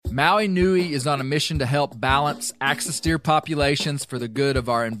Maui Nui is on a mission to help balance axis deer populations for the good of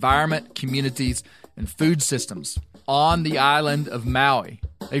our environment, communities, and food systems on the island of Maui.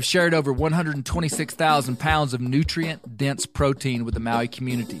 They've shared over 126,000 pounds of nutrient-dense protein with the Maui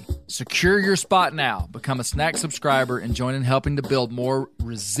community. Secure your spot now. Become a snack subscriber and join in helping to build more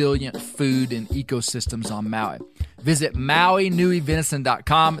resilient food and ecosystems on Maui. Visit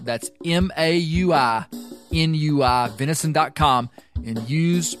MauiNuiVenison.com. That's MAUINUI venison.com and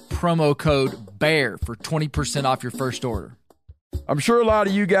use promo code BEAR for 20% off your first order. I'm sure a lot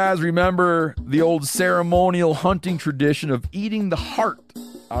of you guys remember the old ceremonial hunting tradition of eating the heart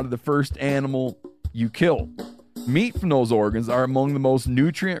out of the first animal you kill. Meat from those organs are among the most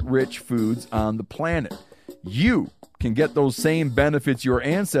nutrient-rich foods on the planet. You can get those same benefits your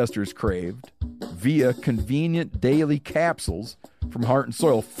ancestors craved via convenient daily capsules from Heart and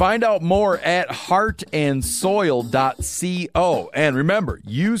Soil. Find out more at heartandsoil.co. And remember,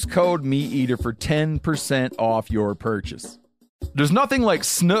 use code MeatEater for 10% off your purchase. There's nothing like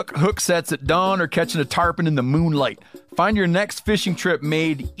snook hook sets at dawn or catching a tarpon in the moonlight. Find your next fishing trip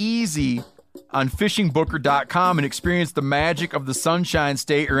made easy on fishingbooker.com and experience the magic of the Sunshine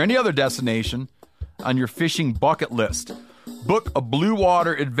State or any other destination on your fishing bucket list. Book a blue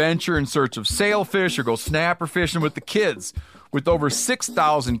water adventure in search of sailfish or go snapper fishing with the kids. With over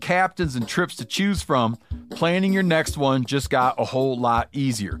 6,000 captains and trips to choose from, planning your next one just got a whole lot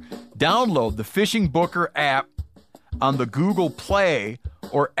easier. Download the Fishing Booker app on the Google Play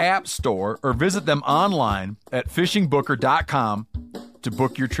or App Store or visit them online at fishingbooker.com to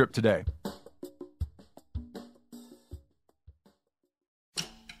book your trip today.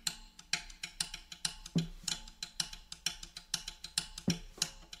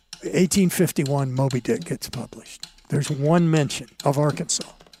 In 1851, Moby Dick gets published. There's one mention of Arkansas.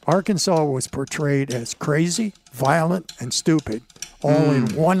 Arkansas was portrayed as crazy, violent, and stupid, all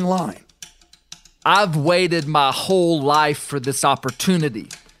in one line. I've waited my whole life for this opportunity.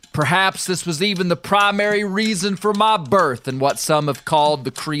 Perhaps this was even the primary reason for my birth in what some have called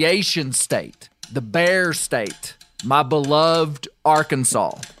the creation state, the bear state, my beloved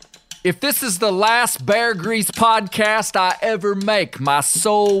Arkansas. If this is the last Bear Grease podcast I ever make, my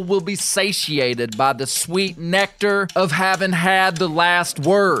soul will be satiated by the sweet nectar of having had the last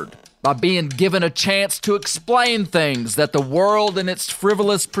word, by being given a chance to explain things that the world in its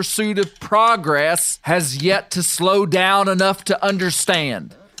frivolous pursuit of progress has yet to slow down enough to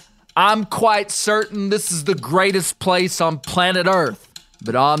understand. I'm quite certain this is the greatest place on planet Earth,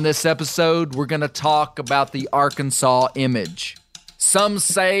 but on this episode, we're going to talk about the Arkansas image. Some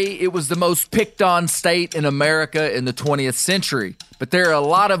say it was the most picked on state in America in the 20th century, but there are a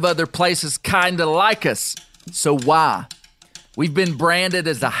lot of other places kinda like us. So why? We've been branded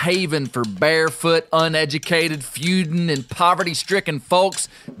as a haven for barefoot, uneducated, feuding, and poverty-stricken folks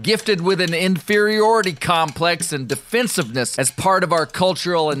gifted with an inferiority complex and defensiveness as part of our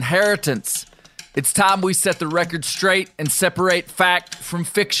cultural inheritance. It's time we set the record straight and separate fact from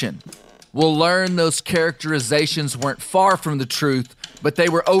fiction. We'll learn those characterizations weren't far from the truth, but they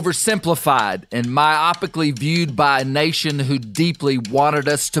were oversimplified and myopically viewed by a nation who deeply wanted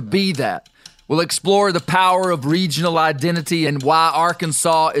us to be that. We'll explore the power of regional identity and why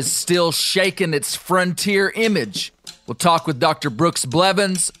Arkansas is still shaking its frontier image. We'll talk with Dr. Brooks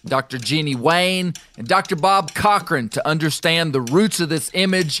Blevins, Dr. Jeannie Wayne, and Dr. Bob Cochran to understand the roots of this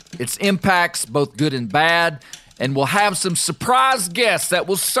image, its impacts, both good and bad, and we'll have some surprise guests that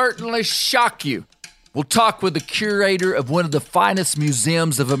will certainly shock you. We'll talk with the curator of one of the finest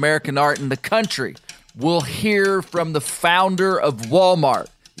museums of American art in the country. We'll hear from the founder of Walmart.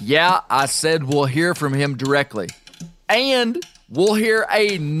 Yeah, I said we'll hear from him directly. And we'll hear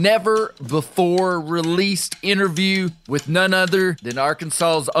a never-before-released interview with none other than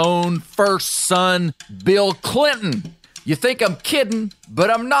Arkansas's own first son, Bill Clinton. You think I'm kidding,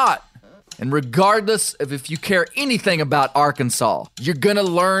 but I'm not. And regardless of if you care anything about Arkansas, you're going to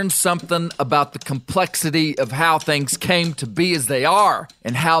learn something about the complexity of how things came to be as they are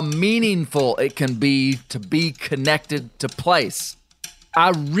and how meaningful it can be to be connected to place.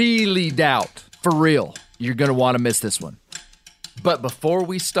 I really doubt, for real, you're going to want to miss this one. But before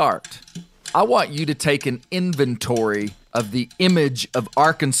we start, I want you to take an inventory of the image of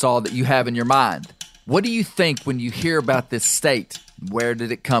Arkansas that you have in your mind. What do you think when you hear about this state? Where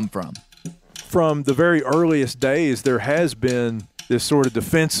did it come from? From the very earliest days, there has been this sort of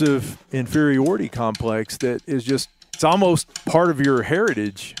defensive inferiority complex that is just, it's almost part of your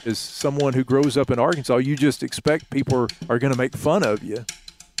heritage as someone who grows up in Arkansas. You just expect people are going to make fun of you.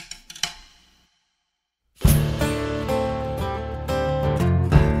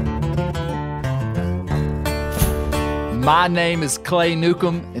 My name is Clay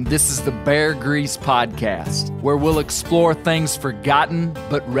Newcomb, and this is the Bear Grease Podcast, where we'll explore things forgotten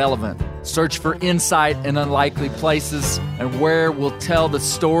but relevant, search for insight in unlikely places, and where we'll tell the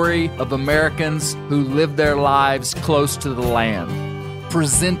story of Americans who live their lives close to the land.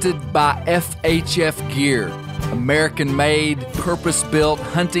 Presented by FHF Gear, American-made, purpose-built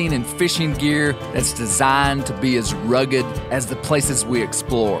hunting and fishing gear that's designed to be as rugged as the places we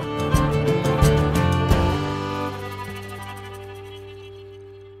explore.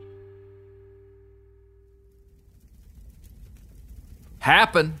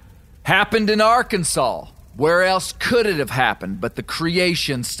 Happened in Arkansas. Where else could it have happened but the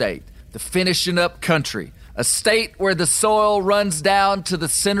creation state, the finishing up country, a state where the soil runs down to the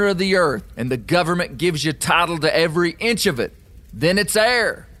center of the earth and the government gives you title to every inch of it. Then it's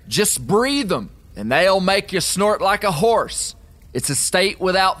air. Just breathe them and they'll make you snort like a horse. It's a state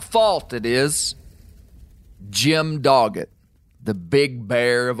without fault, it is. Jim Doggett, the big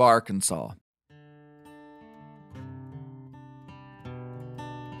bear of Arkansas.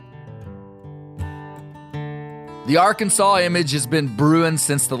 The Arkansas image has been brewing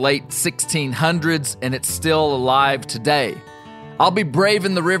since the late 1600s, and it's still alive today. I'll be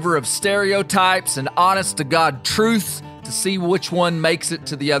braving the river of stereotypes and honest-to-God truths to see which one makes it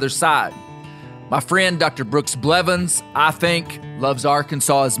to the other side. My friend Dr. Brooks Blevins, I think, loves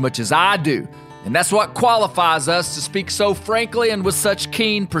Arkansas as much as I do, and that's what qualifies us to speak so frankly and with such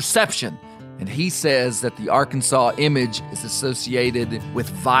keen perception. And he says that the Arkansas image is associated with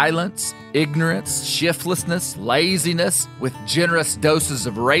violence, ignorance, shiftlessness, laziness, with generous doses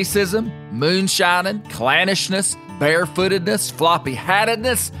of racism, moonshining, clannishness, barefootedness,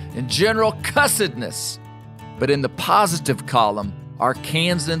 floppy-hattedness, and general cussedness. But in the positive column,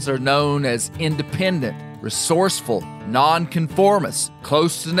 Arkansans are known as independent, resourceful, nonconformist,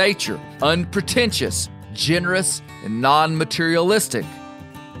 close to nature, unpretentious, generous, and non-materialistic.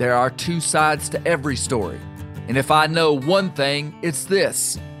 There are two sides to every story. And if I know one thing, it's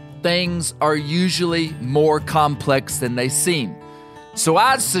this. Things are usually more complex than they seem. So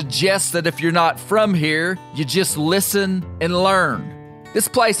I'd suggest that if you're not from here, you just listen and learn. This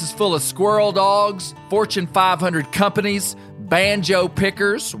place is full of squirrel dogs, Fortune 500 companies, banjo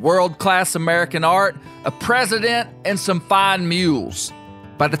pickers, world-class American art, a president, and some fine mules.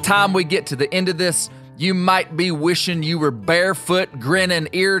 By the time we get to the end of this, you might be wishing you were barefoot, grinning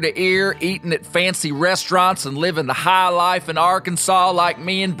ear to ear, eating at fancy restaurants and living the high life in Arkansas like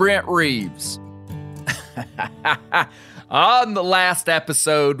me and Brent Reeves. On the last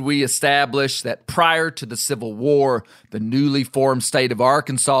episode, we established that prior to the Civil War, the newly formed state of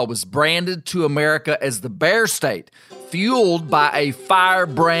Arkansas was branded to America as the Bear State, fueled by a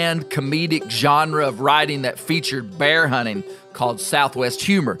firebrand comedic genre of writing that featured bear hunting called Southwest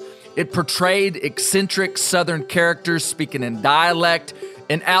humor. It portrayed eccentric Southern characters speaking in dialect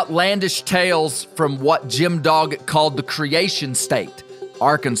and outlandish tales from what Jim Doggett called the creation state,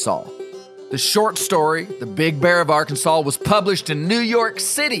 Arkansas. The short story, The Big Bear of Arkansas, was published in New York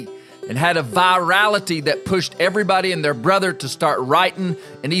City and had a virality that pushed everybody and their brother to start writing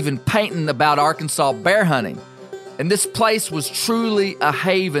and even painting about Arkansas bear hunting. And this place was truly a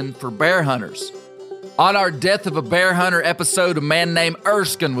haven for bear hunters. On our Death of a Bear Hunter episode, a man named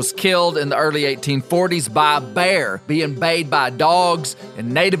Erskine was killed in the early 1840s by a bear being bayed by dogs,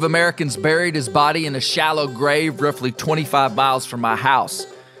 and Native Americans buried his body in a shallow grave roughly 25 miles from my house.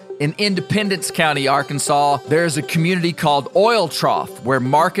 In Independence County, Arkansas, there is a community called Oil Trough, where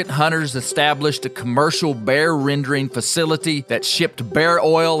market hunters established a commercial bear rendering facility that shipped bear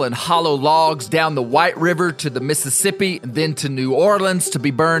oil and hollow logs down the White River to the Mississippi and then to New Orleans to be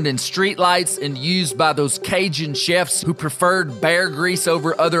burned in streetlights and used by those Cajun chefs who preferred bear grease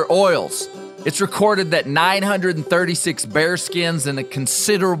over other oils. It's recorded that 936 bear skins and a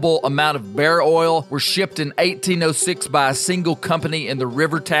considerable amount of bear oil were shipped in 1806 by a single company in the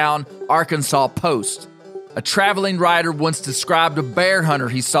Rivertown, Arkansas Post. A traveling writer once described a bear hunter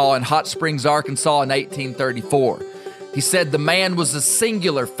he saw in Hot Springs, Arkansas in 1834. He said the man was a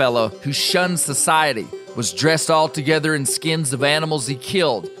singular fellow who shunned society, was dressed altogether in skins of animals he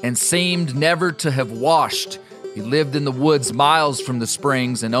killed, and seemed never to have washed. He lived in the woods miles from the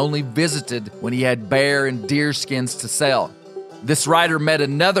springs and only visited when he had bear and deer skins to sell. This writer met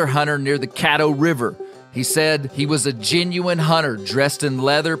another hunter near the Caddo River. He said he was a genuine hunter dressed in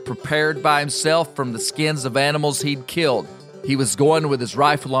leather prepared by himself from the skins of animals he'd killed. He was going with his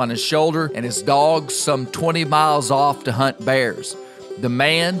rifle on his shoulder and his dogs some 20 miles off to hunt bears. The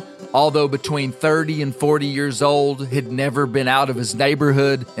man, although between 30 and 40 years old, had never been out of his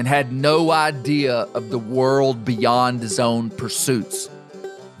neighborhood and had no idea of the world beyond his own pursuits.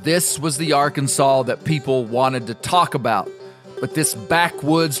 This was the Arkansas that people wanted to talk about. But this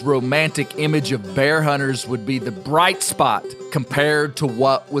backwoods romantic image of bear hunters would be the bright spot compared to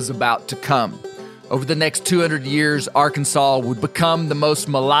what was about to come. Over the next 200 years, Arkansas would become the most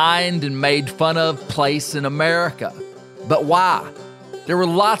maligned and made fun of place in America. But why? There were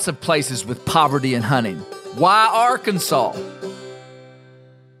lots of places with poverty and hunting. Why Arkansas?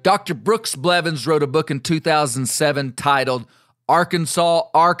 Dr. Brooks Blevins wrote a book in 2007 titled Arkansas,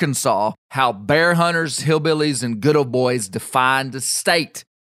 Arkansas, How Bear Hunters, Hillbillies, and Good Old Boys Defined a State.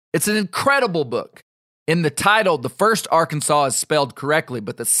 It's an incredible book. In the title, the first Arkansas is spelled correctly,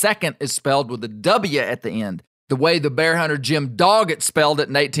 but the second is spelled with a W at the end, the way the bear hunter Jim Doggett spelled it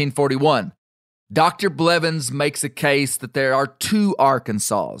in 1841. Dr. Blevins makes a case that there are two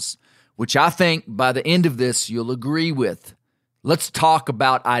Arkansas, which I think by the end of this you'll agree with. Let's talk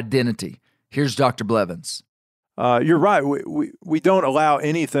about identity. Here's Dr. Blevins. You're right. We don't allow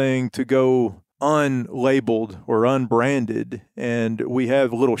anything to go unlabeled or unbranded, and we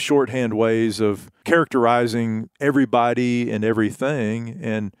have little shorthand ways of characterizing everybody and everything,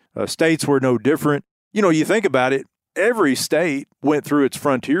 and states were no different. You know, you think about it, every state went through its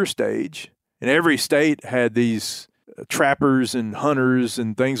frontier stage, and every state had these trappers and hunters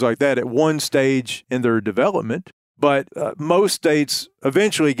and things like that at one stage in their development, but most states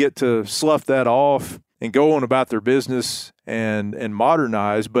eventually get to slough that off and go on about their business and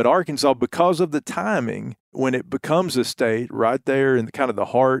modernize. But Arkansas, because of the timing, when it becomes a state right there in kind of the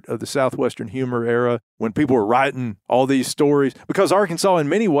heart of the Southwestern humor era, when people were writing all these stories, because Arkansas in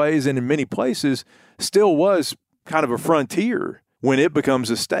many ways and in many places still was kind of a frontier when it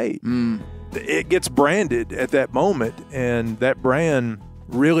becomes a state. It gets branded at that moment, and that brand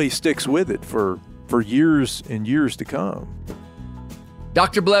really sticks with it for years and years to come.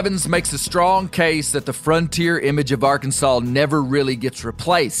 Dr. Blevins makes a strong case that the frontier image of Arkansas never really gets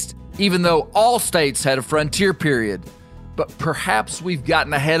replaced, even though all states had a frontier period. But perhaps we've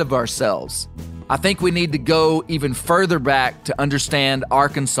gotten ahead of ourselves. I think we need to go even further back to understand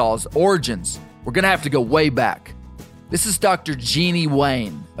Arkansas's origins. We're going to have to go way back. This is Dr. Jeannie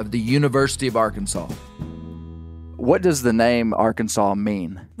Wayne of the University of Arkansas. What does the name Arkansas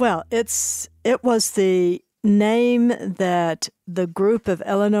mean? Well, it was the name that the group of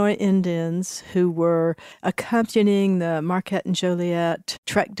Illinois Indians who were accompanying the Marquette and Joliet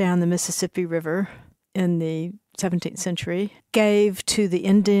trek down the Mississippi River in the 17th century gave to the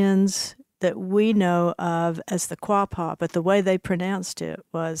Indians that we know of as the Quapaw, but the way they pronounced it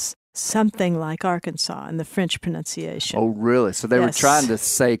was something like Arkansas in the French pronunciation. Oh, really? So they were trying to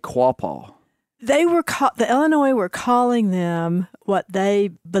say Quapaw. The Illinois were calling them what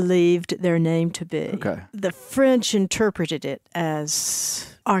they believed their name to be. Okay. The French interpreted it as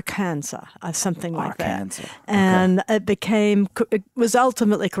Arkansas, something like Arkansas. that. And it was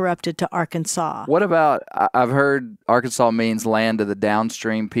ultimately corrupted to Arkansas. What about, I've heard Arkansas means land of the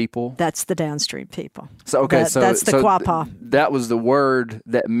downstream people. That's the downstream people. So that's the Quapaw. That was the word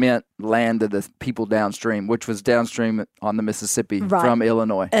that meant land of the people downstream, which was downstream on the Mississippi from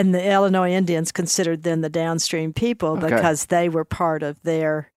Illinois. And the Illinois Indians considered them the downstream people because they were part of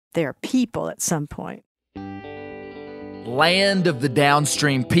their people at some point. Land of the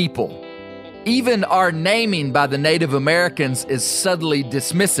downstream people. Even our naming by the Native Americans is subtly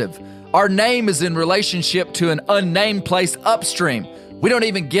dismissive. Our name is in relationship to an unnamed place upstream. We don't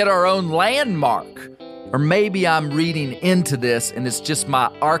even get our own landmark. Or maybe I'm reading into this and it's just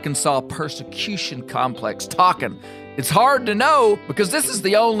my Arkansas persecution complex talking. It's hard to know because this is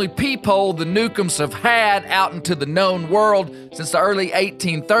the only peephole the Newcombs have had out into the known world since the early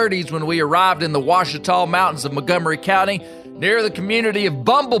 1830s when we arrived in the Ouachita Mountains of Montgomery County near the community of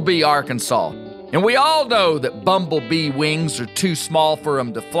Bumblebee, Arkansas. And we all know that bumblebee wings are too small for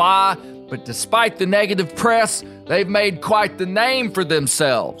them to fly, but despite the negative press, they've made quite the name for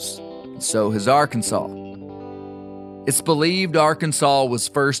themselves. And so has Arkansas. It's believed Arkansas was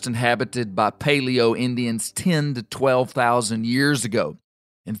first inhabited by Paleo Indians 10 to 12,000 years ago.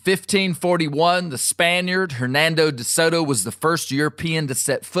 In 1541, the Spaniard Hernando de Soto was the first European to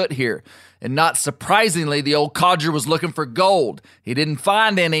set foot here. And not surprisingly, the old codger was looking for gold. He didn't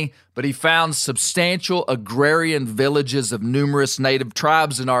find any, but he found substantial agrarian villages of numerous native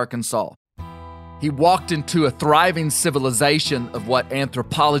tribes in Arkansas. He walked into a thriving civilization of what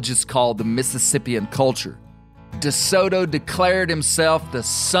anthropologists call the Mississippian culture. De Soto declared himself the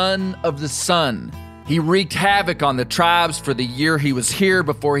son of the sun. He wreaked havoc on the tribes for the year he was here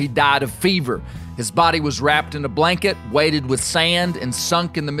before he died of fever. His body was wrapped in a blanket, weighted with sand, and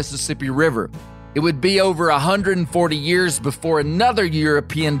sunk in the Mississippi River. It would be over 140 years before another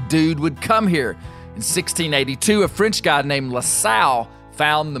European dude would come here. In 1682, a French guy named La Salle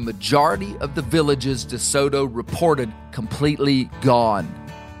found the majority of the villages DeSoto reported completely gone.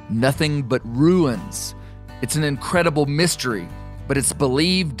 Nothing but ruins. It's an incredible mystery, but it's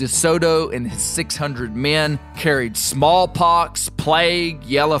believed DeSoto and his 600 men carried smallpox, plague,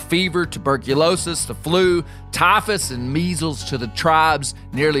 yellow fever, tuberculosis, the flu, typhus, and measles to the tribes,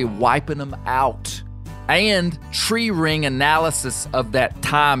 nearly wiping them out. And tree ring analysis of that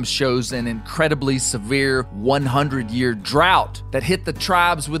time shows an incredibly severe 100-year drought that hit the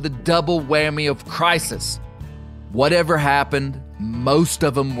tribes with a double whammy of crisis. Whatever happened, most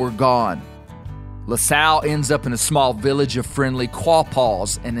of them were gone. LaSalle ends up in a small village of friendly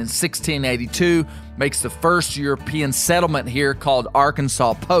Quapaws, and in 1682 makes the first European settlement here called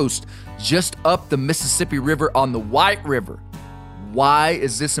Arkansas Post, just up the Mississippi River on the White River. Why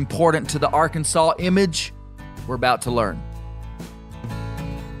is this important to the Arkansas image? We're about to learn.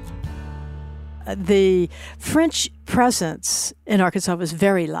 The French presence in Arkansas was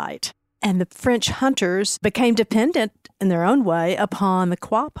very light, and the French hunters became dependent in their own way upon the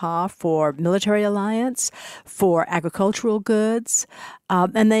Quapaw for military alliance, for agricultural goods,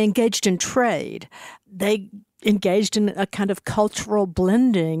 and they engaged in trade. They engaged in a kind of cultural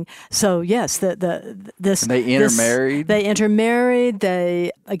blending. So yes, they intermarried.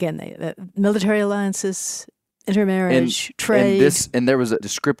 Military alliances, intermarriage, trade. And there was a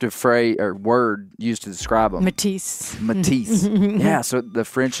descriptive phrase or word used to describe them. Métis. Yeah, so the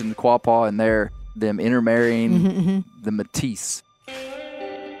French and the Quapaw and them intermarrying, the Métis.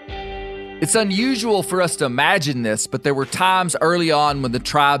 It's unusual for us to imagine this, but there were times early on when the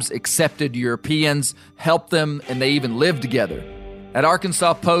tribes accepted Europeans, helped them, and they even lived together. At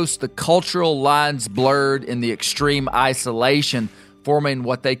Arkansas Post, the cultural lines blurred in the extreme isolation, forming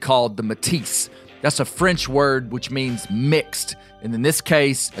what they called the Métis. That's a French word which means mixed, and in this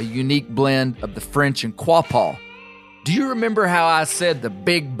case, a unique blend of the French and Quapaw. Do you remember how I said the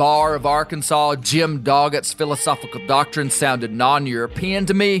big bar of Arkansas, Jim Doggett's philosophical doctrine, sounded non-European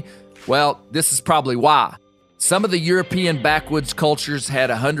to me? Well, this is probably why. Some of the European backwoods cultures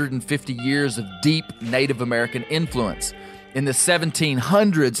had 150 years of deep Native American influence. In the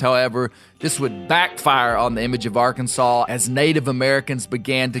 1700s, however, this would backfire on the image of Arkansas as Native Americans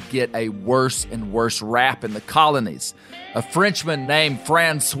began to get a worse and worse rap in the colonies. A Frenchman named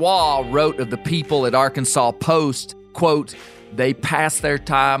Francois wrote of the people at Arkansas Post, quote, "They pass their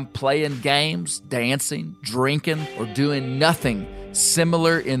time playing games, dancing, drinking, or doing nothing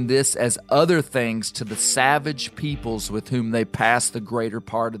similar in this as other things to the savage peoples with whom they pass the greater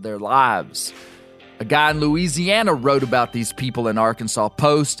part of their lives." A guy in Louisiana wrote about these people in Arkansas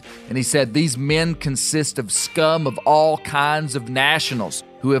Post, and he said these men consist of scum of all kinds of nationals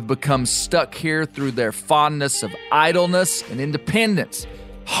who have become stuck here through their fondness of idleness and independence.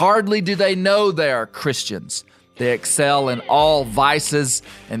 Hardly do they know they are Christians. They excel in all vices,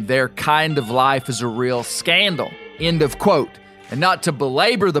 and their kind of life is a real scandal. End of quote. And not to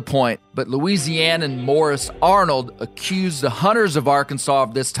belabor the point, but Louisianan Morris Arnold accused the hunters of Arkansas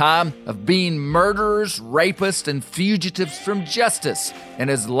of this time of being murderers, rapists, and fugitives from justice, and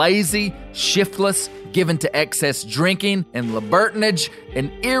as lazy, shiftless, given to excess drinking and libertinage, and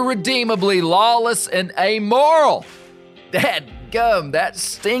irredeemably lawless and amoral. Dadgum, that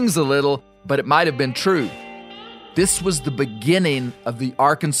stings a little, but it might have been true. This was the beginning of the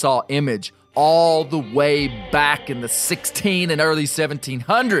Arkansas image, all the way back in the 16 and early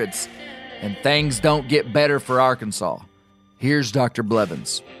 1700s. And things don't get better for Arkansas. Here's Dr.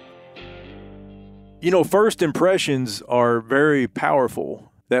 Blevins. You know, first impressions are very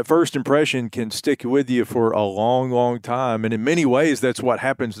powerful. That first impression can stick with you for a long, long time. And in many ways, that's what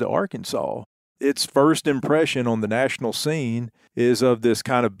happens to Arkansas. Its first impression on the national scene is of this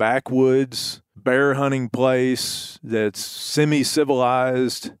kind of backwoods, bear hunting place that's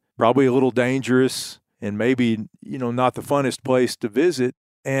semi-civilized, probably a little dangerous, and maybe, not the funnest place to visit.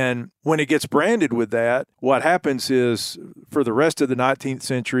 And when it gets branded with that, what happens is for the rest of the 19th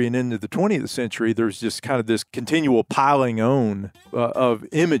century and into the 20th century, there's just kind of this continual piling on of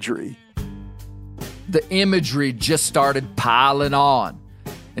imagery. The imagery just started piling on.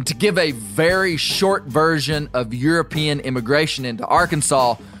 And to give a very short version of European immigration into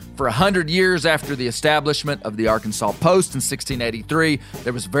Arkansas, for 100 years after the establishment of the Arkansas Post in 1683,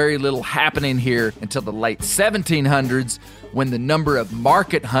 there was very little happening here until the late 1700s, when the number of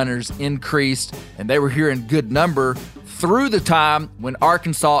market hunters increased, and they were here in good number through the time when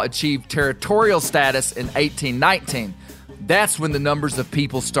Arkansas achieved territorial status in 1819. That's when the numbers of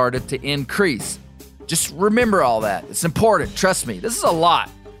people started to increase. Just remember all that. It's important. Trust me, this is a lot.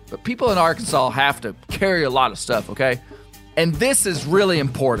 But people in Arkansas have to carry a lot of stuff, okay? And this is really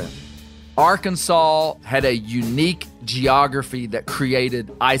important. Arkansas had a unique geography that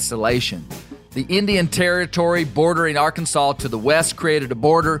created isolation. The Indian Territory bordering Arkansas to the west created a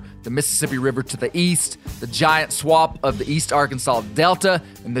border, the Mississippi River to the east, the giant swamp of the East Arkansas Delta,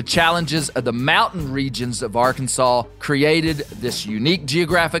 and the challenges of the mountain regions of Arkansas created this unique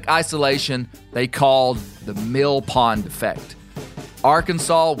geographic isolation they called the Mill Pond Effect.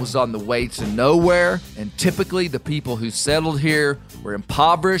 Arkansas was on the way to nowhere, and typically the people who settled here were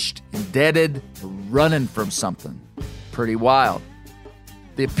impoverished, indebted, or running from something. Pretty wild.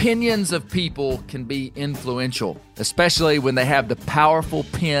 The opinions of people can be influential, especially when they have the powerful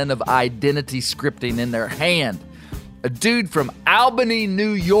pen of identity scripting in their hand. A dude from Albany,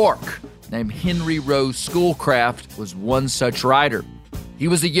 New York, named Henry Rose Schoolcraft was one such writer. He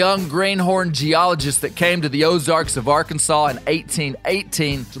was a young greenhorn geologist that came to the Ozarks of Arkansas in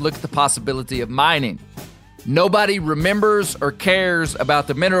 1818 to look at the possibility of mining. Nobody remembers or cares about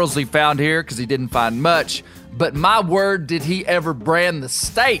the minerals he found here because he didn't find much, but my word, did he ever brand the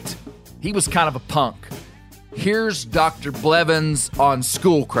state. He was kind of a punk. Here's Dr. Blevins on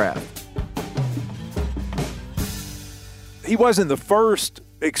Schoolcraft. He wasn't the first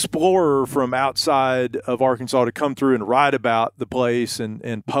explorer from outside of Arkansas to come through and write about the place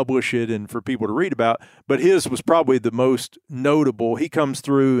and publish it and for people to read about, but his was probably the most notable. He comes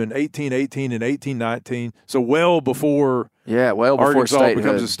through in 1818 and 1819, so well before Arkansas statehood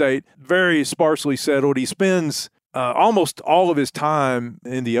becomes a state. Very sparsely settled. He spends almost all of his time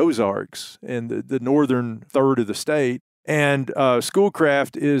in the Ozarks in the northern third of the state, and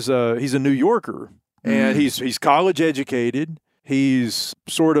Schoolcraft is he's a New Yorker, and he's college educated. He's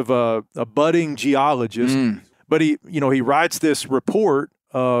sort of a budding geologist, but he writes this report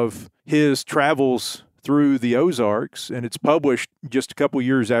of his travels through the Ozarks, and it's published just a couple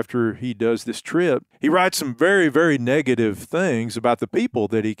years after he does this trip. He writes some very, very negative things about the people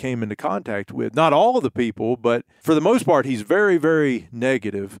that he came into contact with. Not all of the people, but for the most part, he's very, very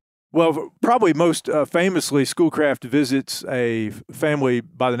negative. Well, probably most famously, Schoolcraft visits a family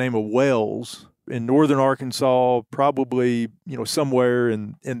by the name of Wells in northern Arkansas, probably, somewhere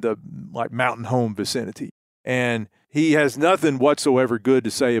in the Mountain Home vicinity. And he has nothing whatsoever good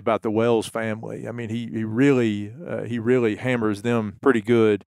to say about the Wells family. I mean, he really hammers them pretty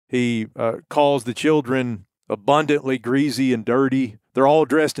good. He calls the children abundantly greasy and dirty. They're all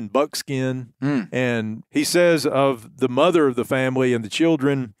dressed in buckskin. And he says of the mother of the family and the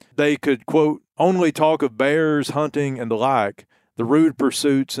children, they could, quote, only talk of bears, hunting, and the like. The rude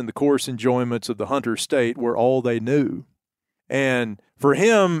pursuits and the coarse enjoyments of the hunter state were all they knew. And for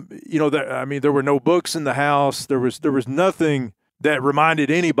him, there were no books in the house. There was nothing that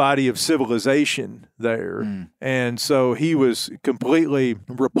reminded anybody of civilization there. And so he was completely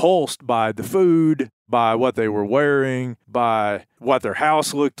repulsed by the food, by what they were wearing, by what their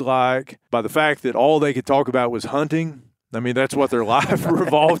house looked like, by the fact that all they could talk about was hunting. I mean, that's what their life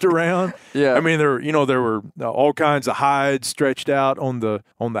revolved around. Yeah. I mean, there were all kinds of hides stretched out on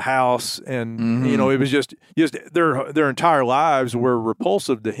the house, and it was just their entire lives were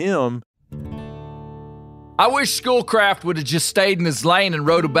repulsive to him. I wish Schoolcraft would have just stayed in his lane and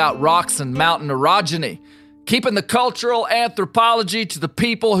wrote about rocks and mountain orogeny, keeping the cultural anthropology to the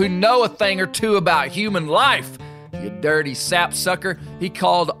people who know a thing or two about human life. You dirty sapsucker. He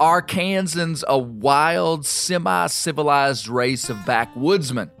called Arkansans a wild, semi-civilized race of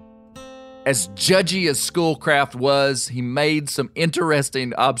backwoodsmen. As judgy as Schoolcraft was, he made some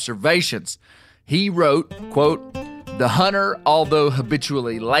interesting observations. He wrote, quote, "The hunter, although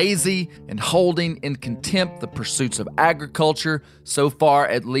habitually lazy and holding in contempt the pursuits of agriculture, so far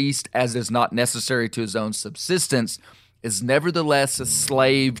at least as is not necessary to his own subsistence, is nevertheless a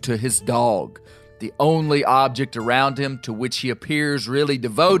slave to his dog, the only object around him to which he appears really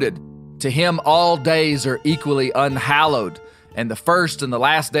devoted. To him all days are equally unhallowed, and the first and the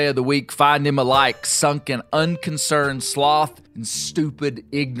last day of the week find him alike sunk in unconcerned sloth and stupid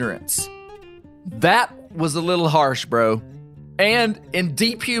ignorance." That was a little harsh, bro. And in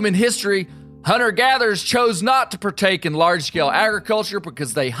deep human history, hunter-gatherers chose not to partake in large-scale agriculture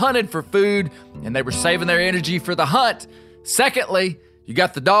because they hunted for food and they were saving their energy for the hunt. Secondly, you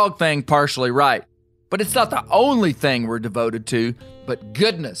got the dog thing partially right. But it's not the only thing we're devoted to, but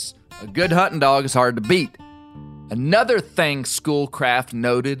goodness, a good hunting dog is hard to beat. Another thing Schoolcraft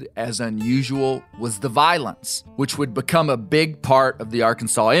noted as unusual was the violence, which would become a big part of the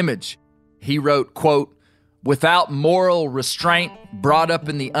Arkansas image. He wrote, quote, "Without moral restraint, brought up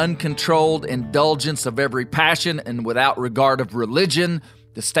in the uncontrolled indulgence of every passion and without regard of religion,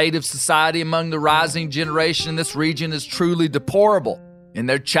 the state of society among the rising generation in this region is truly deplorable. In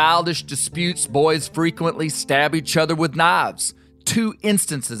their childish disputes, boys frequently stab each other with knives, 2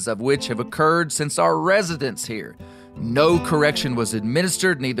 instances of which have occurred since our residence here. no correction was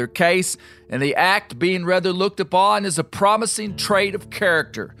administered in either case, and the act being rather looked upon as a promising trait of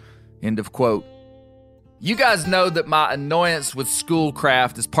character. End of quote. You guys know that my annoyance with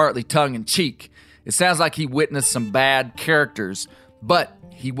Schoolcraft is partly tongue-in-cheek. It sounds like he witnessed some bad characters, but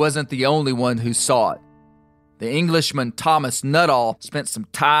he wasn't the only one who saw it. The Englishman Thomas Nuttall spent some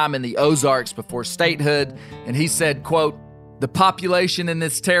time in the Ozarks before statehood, and he said, quote, "The population in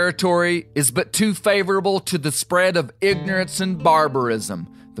this territory is but too favorable to the spread of ignorance and barbarism.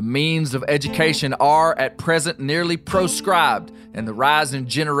 The means of education are at present nearly proscribed, and the rising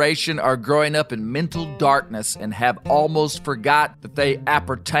generation are growing up in mental darkness and have almost forgot that they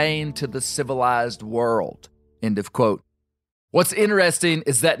appertain to the civilized world." End of quote. What's interesting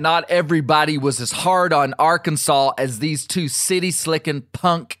is that not everybody was as hard on Arkansas as these two city-slicking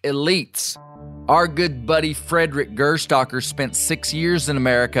punk elites. Our good buddy Frederick Gerstacker spent 6 years in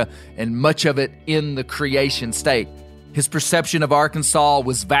America and much of it in the Creation State. His perception of Arkansas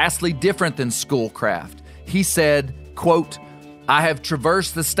was vastly different than Schoolcraft. He said, quote, "I have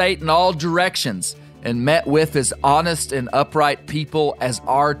traversed the state in all directions and met with as honest and upright people as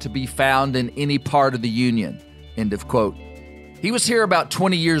are to be found in any part of the Union." End of quote. He was here about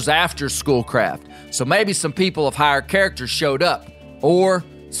 20 years after Schoolcraft, so maybe some people of higher character showed up, or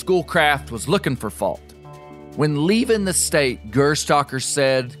Schoolcraft was looking for fault. When leaving the state, Gerstacker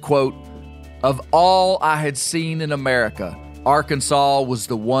said, quote, "Of all I had seen in America, Arkansas was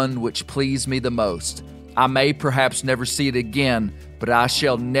the one which pleased me the most. I may perhaps never see it again, but I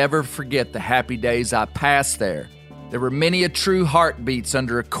shall never forget the happy days I passed there. There were many a true heart beats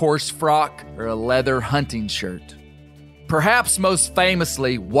under a coarse frock or a leather hunting shirt." Perhaps most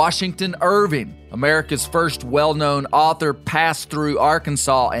famously, Washington Irving, America's first well-known author, passed through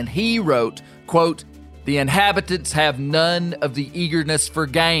Arkansas, and he wrote, quote, "The inhabitants have none of the eagerness for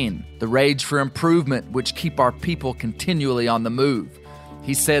gain, the rage for improvement, which keep our people continually on the move."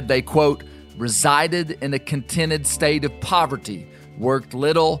 He said they, quote, "resided in a contented state of poverty, worked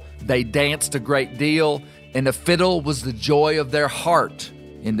little, they danced a great deal, and a fiddle was the joy of their heart."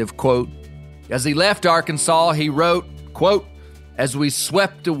 End of quote. As he left Arkansas, he wrote, quote, "As we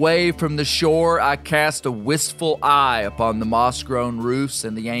swept away from the shore, I cast a wistful eye upon the moss-grown roofs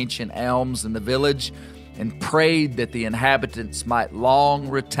and the ancient elms in the village, and prayed that the inhabitants might long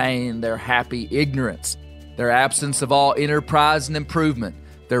retain their happy ignorance, their absence of all enterprise and improvement,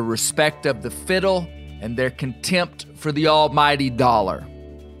 their respect of the fiddle, and their contempt for the almighty dollar."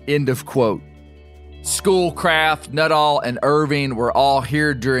 End of quote. Schoolcraft, Nuttall, and Irving were all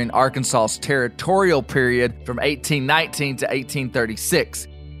here during Arkansas's territorial period from 1819 to 1836.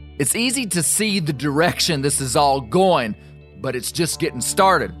 It's easy to see the direction this is all going, but it's just getting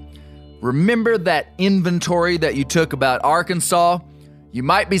started. Remember that inventory that you took about Arkansas? You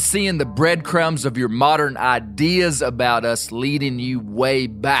might be seeing the breadcrumbs of your modern ideas about us leading you way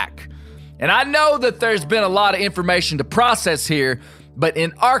back. And I know that there's been a lot of information to process here, but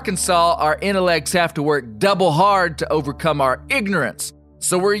in Arkansas, our intellects have to work double hard to overcome our ignorance.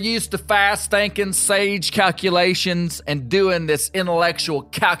 So we're used to fast thinking, sage calculations, and doing this intellectual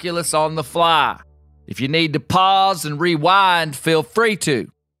calculus on the fly. If you need to pause and rewind, feel free to.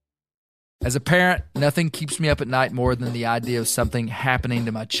 As a parent, nothing keeps me up at night more than the idea of something happening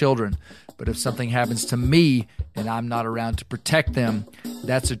to my children. But if something happens to me and I'm not around to protect them,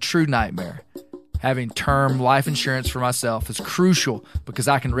 that's a true nightmare. Having term life insurance for myself is crucial because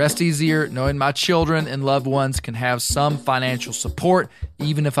I can rest easier knowing my children and loved ones can have some financial support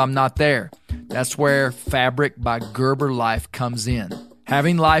even if I'm not there. That's where Fabric by Gerber Life comes in.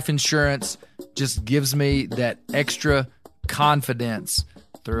 Having life insurance just gives me that extra confidence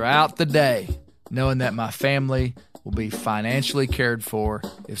throughout the day, knowing that my family will be financially cared for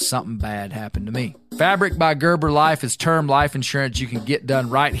if something bad happened to me. Fabric by Gerber Life is term life insurance you can get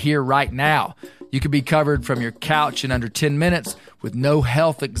done right here, right now. You can be covered from your couch in under 10 minutes with no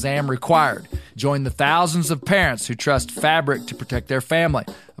health exam required. Join the thousands of parents who trust Fabric to protect their family.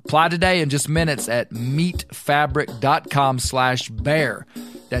 Apply today in just minutes at meetfabric.com/bear.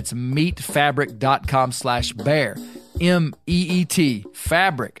 That's meetfabric.com/bear. MEET,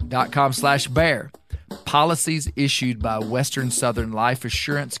 fabric.com/bear. Policies issued by Western Southern Life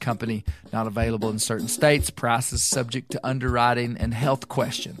Assurance Company, not available in certain states. Prices subject to underwriting and health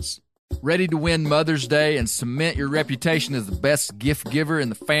questions. Ready to win Mother's Day and cement your reputation as the best gift giver in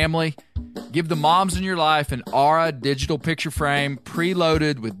the family? Give the moms in your life an Aura digital picture frame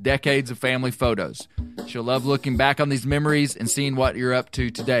preloaded with decades of family photos. She'll love looking back on these memories and seeing what you're up to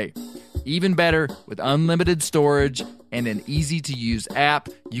today. Even better, with unlimited storage and an easy-to-use app,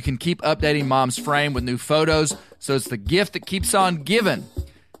 you can keep updating Mom's frame with new photos, so it's the gift that keeps on giving.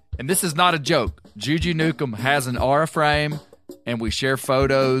 And this is not a joke. Juju Newcomb has an aura frame, and we share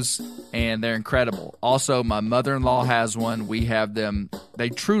photos, and they're incredible. Also, my mother-in-law has one. We have them. They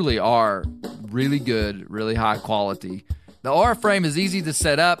truly are really good, really high quality. The Aura frame is easy to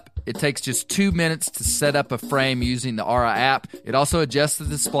set up. It takes just 2 minutes to set up a frame using the Aura app. It also adjusts the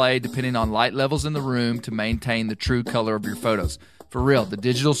display depending on light levels in the room to maintain the true color of your photos. For real, the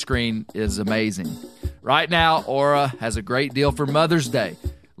digital screen is amazing. Right now, Aura has a great deal for Mother's Day.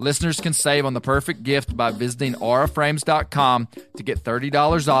 Listeners can save on the perfect gift by visiting auraframes.com to get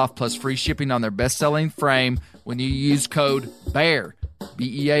 $30 off plus free shipping on their best-selling frame when you use code BEAR,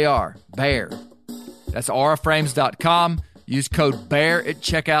 B-E-A-R, BEAR. That's auraframes.com. Use code BEAR at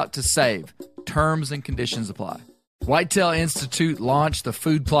checkout to save. Terms and conditions apply. Whitetail Institute launched the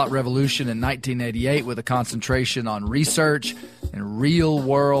food plot revolution in 1988 with a concentration on research and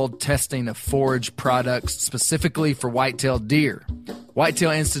real-world testing of forage products specifically for whitetail deer.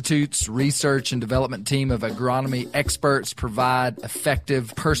 Whitetail Institute's research and development team of agronomy experts provide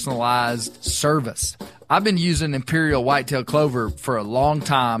effective, personalized service. I've been using Imperial Whitetail Clover for a long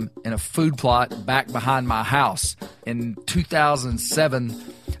time in a food plot back behind my house. In 2007,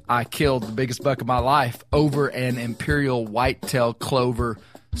 I killed the biggest buck of my life over an Imperial Whitetail Clover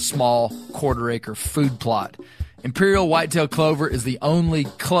small quarter-acre food plot. Imperial Whitetail Clover is the only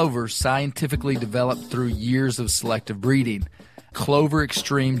clover scientifically developed through years of selective breeding. Clover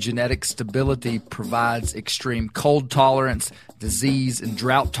Extreme genetic stability provides extreme cold tolerance, disease, and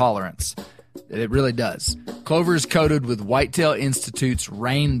drought tolerance. It really does. Clover is coated with Whitetail Institute's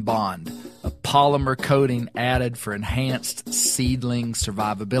Rain Bond, a polymer coating added for enhanced seedling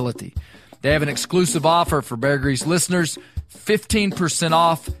survivability. They have an exclusive offer for Bear Grease listeners, 15%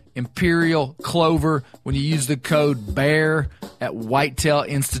 off Imperial Clover when you use the code BEAR at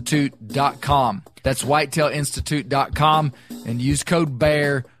whitetailinstitute.com. That's whitetailinstitute.com and use code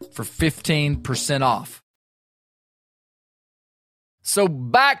BEAR for 15% off. So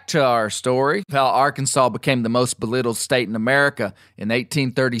back to our story, how Arkansas became the most belittled state in America. In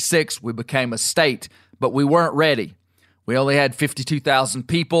 1836, we became a state, but we weren't ready. We only had 52,000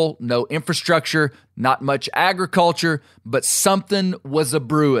 people, no infrastructure, not much agriculture, but something was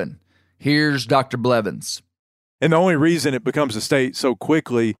a-brewing. Here's Dr. Blevins. And the only reason it becomes a state so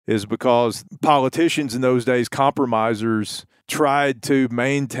quickly is because politicians in those days, compromisers, tried to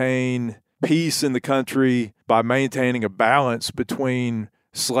maintain peace in the country by maintaining a balance between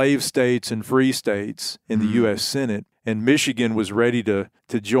slave states and free states in the U.S. Senate. And Michigan was ready to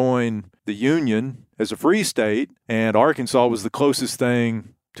join the Union as a free state, and Arkansas was the closest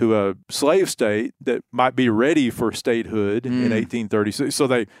thing to a slave state that might be ready for statehood in 1836. So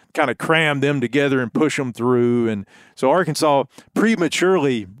they kind of crammed them together and push them through. And so Arkansas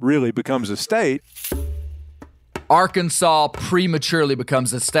prematurely really becomes a state. Arkansas prematurely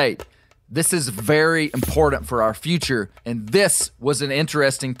becomes a state. This is very important for our future, and this was an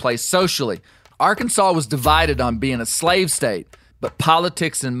interesting place socially. Arkansas was divided on being a slave state, but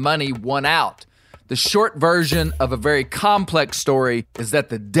politics and money won out. The short version of a very complex story is that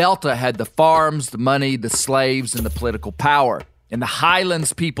the Delta had the farms, the money, the slaves, and the political power. And the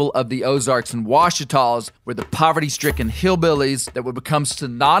highlands people of the Ozarks and Ouachitas were the poverty-stricken hillbillies that would become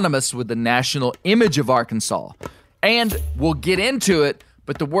synonymous with the national image of Arkansas. And we'll get into it,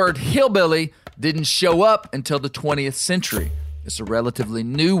 but the word hillbilly didn't show up until the 20th century. It's a relatively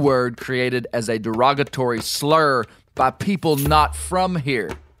new word created as a derogatory slur by people not from here.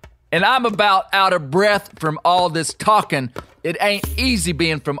 And I'm about out of breath from all this talking. It ain't easy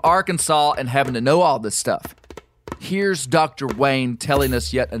being from Arkansas and having to know all this stuff. Here's Dr. Wayne telling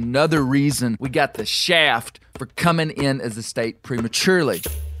us yet another reason we got the shaft for coming in as a state prematurely.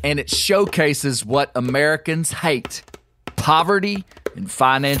 And it showcases what Americans hate: poverty and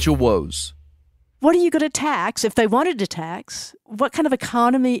financial woes. What are you going to tax if they wanted to tax? What kind of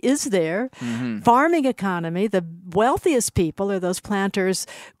economy is there? Farming economy. The wealthiest people are those planters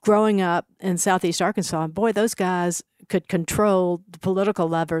growing up in southeast Arkansas. And boy, those guys could control the political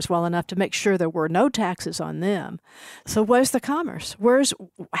levers well enough to make sure there were no taxes on them. So where's the commerce?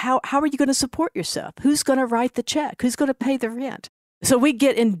 How are you going to support yourself? Who's going to write the check? Who's going to pay the rent? So we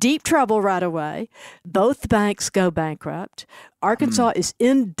get in deep trouble right away. Both banks go bankrupt. Arkansas is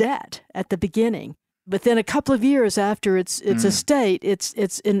in debt at the beginning. Within a couple of years after it's a state, it's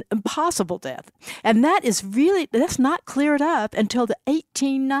an impossible debt. And that's not cleared up until the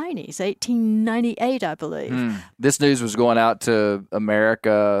 1890s, 1898, I believe. This news was going out to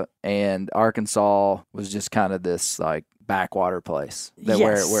America, and Arkansas was just kind of this like backwater place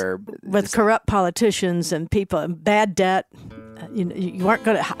where with corrupt politicians and people and bad debt. You aren't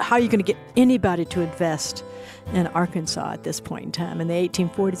going to. How are you going to get anybody to invest in Arkansas at this point in time in the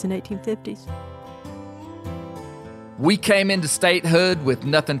 1840s and 1850s? We came into statehood with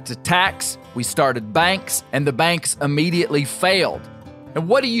nothing to tax. We started banks, and the banks immediately failed. And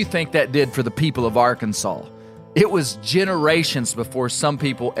what do you think that did for the people of Arkansas? It was generations before some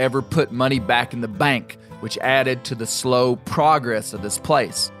people ever put money back in the bank, which added to the slow progress of this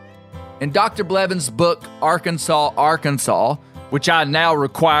place. In Dr. Blevins' book, Arkansas, Arkansas, which I now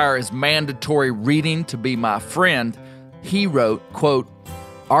require as mandatory reading to be my friend, he wrote, quote,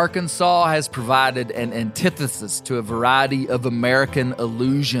 Arkansas has provided an antithesis to a variety of American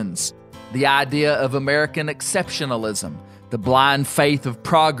illusions. The idea of American exceptionalism, the blind faith of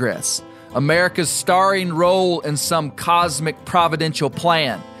progress, America's starring role in some cosmic providential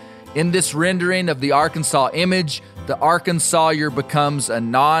plan. In this rendering of the Arkansas image, the Arkansasier becomes a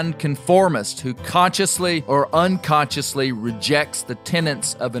nonconformist who consciously or unconsciously rejects the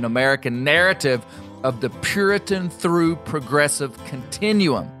tenets of an American narrative of the Puritan through progressive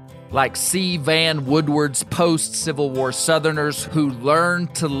continuum, like C. Van Woodward's post-Civil War Southerners who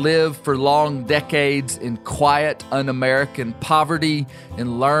learned to live for long decades in quiet, un-American poverty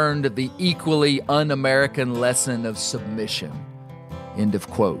and learned the equally un-American lesson of submission. End of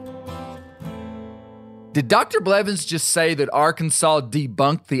quote. Did Dr. Blevins just say that Arkansas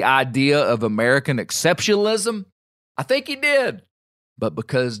debunked the idea of American exceptionalism? I think he did. But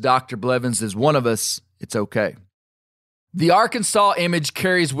because Dr. Blevins is one of us, it's okay. The Arkansas image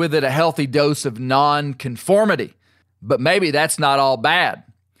carries with it a healthy dose of nonconformity, but maybe that's not all bad.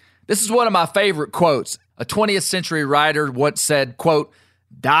 This is one of my favorite quotes. A 20th century writer once said, quote,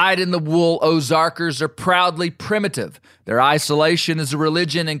 dyed-in-the-wool Ozarkers are proudly primitive. Their isolation is a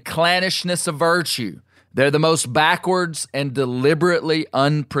religion and clannishness a virtue. They're the most backwards and deliberately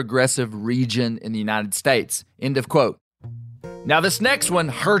unprogressive region in the United States. End of quote. Now, this next one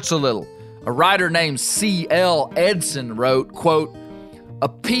hurts a little. A writer named C.L. Edson wrote, quote, a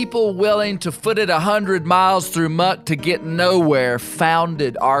people willing to foot it 100 miles through muck to get nowhere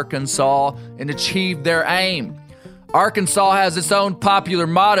founded Arkansas and achieved their aim. Arkansas has its own popular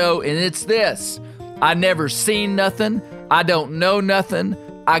motto, and it's this: I never seen nothing, I don't know nothing,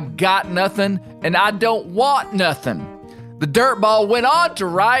 I got nothing, and I don't want nothing. The dirtball went on to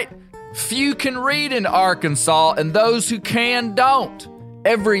write, few can read in Arkansas, and those who can don't.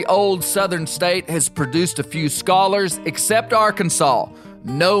 Every old southern state has produced a few scholars except Arkansas.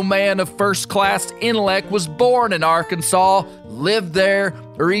 No man of first-class intellect was born in Arkansas, lived there,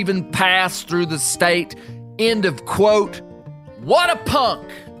 or even passed through the state. End of quote. What a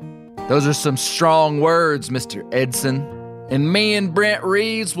punk! Those are some strong words, Mr. Edson. And me and Brent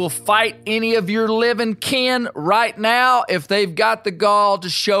Reeves will fight any of your living kin right now if they've got the gall to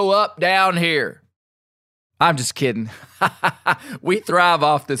show up down here. I'm just kidding. We thrive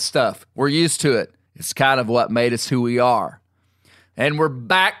off this stuff. We're used to it. It's kind of what made us who we are. And we're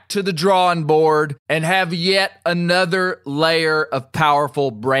back to the drawing board and have yet another layer of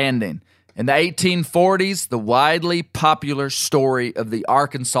powerful branding. In the 1840s, the widely popular story of the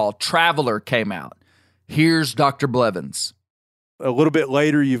Arkansas Traveler came out. Here's Dr. Blevins. A little bit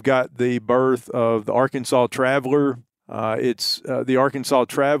later, you've got the birth of the Arkansas Traveler. The Arkansas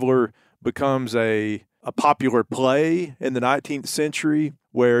Traveler becomes a popular play in the 19th century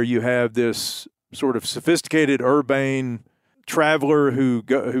where you have this sort of sophisticated urbane traveler who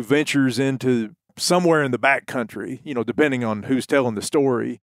ventures into somewhere in the backcountry, depending on who's telling the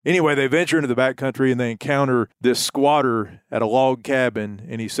story. Anyway, they venture into the backcountry and they encounter this squatter at a log cabin,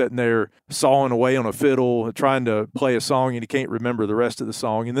 and he's sitting there sawing away on a fiddle, trying to play a song, and he can't remember the rest of the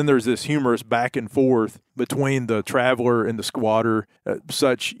song. And then there's this humorous back and forth between the traveler and the squatter,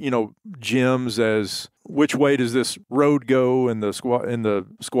 such, gems as which way does this road go? And the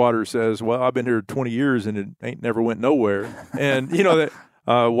squatter says, well, I've been here 20 years and it ain't never went nowhere. And,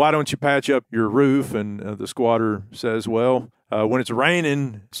 why don't you patch up your roof? And the squatter says, well, when it's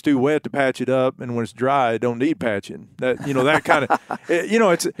raining, it's too wet to patch it up, and when it's dry, it don't need patching. That kind of,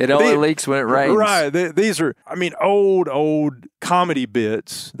 it only leaks when it rains. Right. These are, old comedy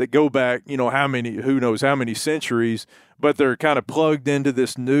bits that go back, who knows how many centuries, but they're kind of plugged into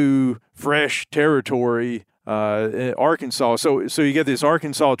this new, fresh territory. In Arkansas. So you get this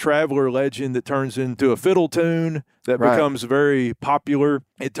Arkansas Traveler legend that turns into a fiddle tune that becomes very popular.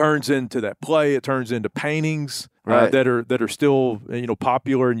 It turns into that play. It turns into paintings that are still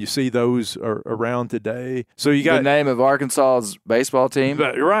popular, and you see those around today. So you got the name of Arkansas's baseball team,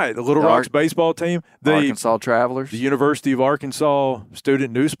 right? The Little Rock's baseball team, the Arkansas Travelers, the University of Arkansas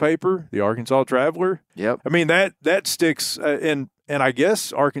student newspaper, the Arkansas Traveler. Yep. That sticks And I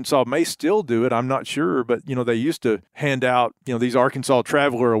guess Arkansas may still do it. I'm not sure, but they used to hand out these Arkansas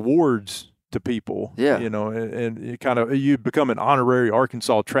Traveler Awards to people. Yeah. And you become an honorary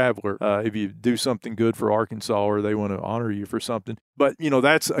Arkansas traveler if you do something good for Arkansas or they want to honor you for something. But,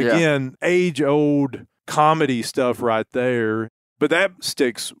 that's, again, age-old comedy stuff right there. But that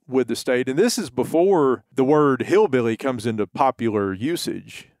sticks with the state. And this is before the word hillbilly comes into popular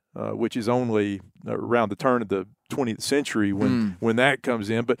usage, which is only around the turn of the 20th century when that comes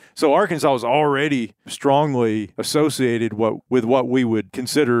in. But so Arkansas is already strongly associated with what we would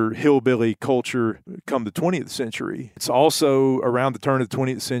consider hillbilly culture come the 20th century. It's also around the turn of the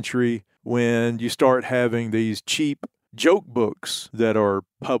 20th century when you start having these cheap joke books that are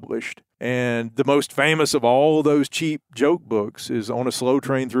published. And the most famous of all those cheap joke books is On a Slow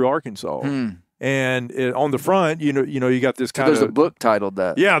Train Through Arkansas. And on the front, you got this kind of. There's a book titled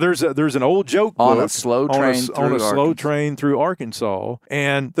that. Yeah, there's an old joke book on a slow train through Arkansas.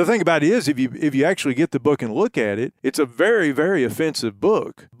 And the thing about it is, if you actually get the book and look at it, it's a very, very offensive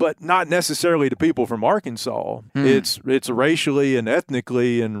book, but not necessarily to people from Arkansas. It's racially and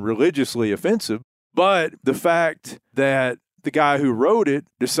ethnically and religiously offensive. But the fact that the guy who wrote it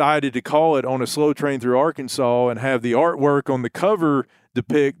decided to call it On a Slow Train Through Arkansas and have the artwork on the cover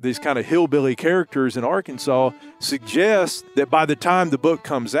depict these kind of hillbilly characters in Arkansas suggests that by the time the book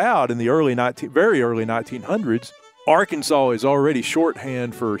comes out in the very early 1900s, Arkansas is already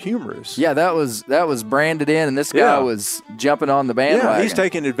shorthand for humorous. Yeah, that was branded in, and this guy was jumping on the bandwagon. Yeah, he's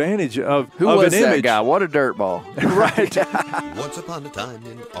taking advantage of Who of was an that image. guy? What a dirtball. Right. Once upon a time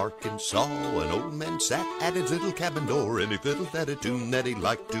in Arkansas, an old man sat at his little cabin door, and he fiddled at a tune that he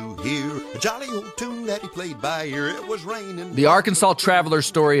liked to hear. A jolly old tune that he played by ear. It was raining. The Arkansas Traveler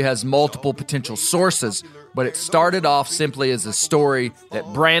story has multiple potential sources, but it started off simply as a story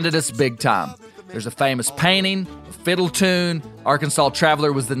that branded us big time. There's a famous painting, a fiddle tune. Arkansas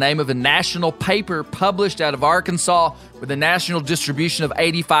Traveler was the name of a national paper published out of Arkansas with a national distribution of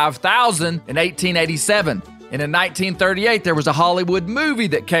 85,000 in 1887. And in 1938, there was a Hollywood movie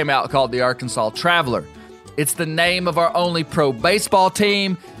that came out called The Arkansas Traveler. It's the name of our only pro baseball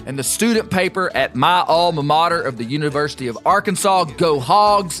team and the student paper at my alma mater of the University of Arkansas, Go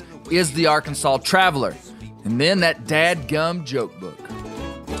Hogs, is the Arkansas Traveler. And then that dadgum joke book.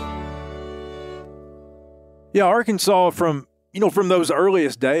 Yeah, Arkansas from those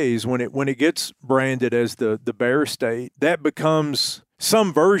earliest days when it gets branded as the Bear State, that becomes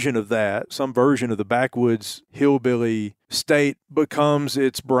some version of that, some version of the backwoods hillbilly state becomes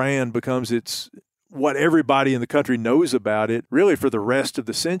its brand, becomes its what everybody in the country knows about it, really for the rest of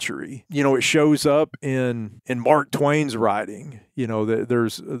the century. It shows up in Mark Twain's writing.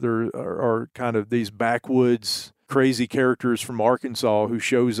 There are kind of these backwoods crazy characters from Arkansas who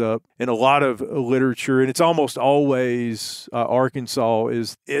shows up in a lot of literature, and it's almost always Arkansas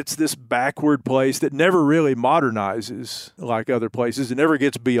it's this backward place that never really modernizes like other places. It never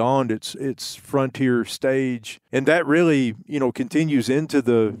gets beyond its frontier stage, and that really continues into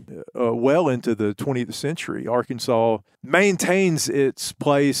the well into the 20th century. Arkansas maintains its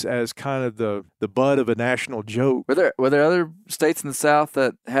place as kind of the butt of a national joke. Were there other states in the South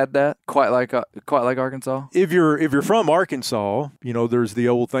that had that quite like Arkansas? If you're from Arkansas, there's the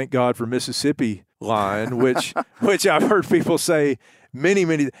old "Thank God for Mississippi" line, which I've heard people say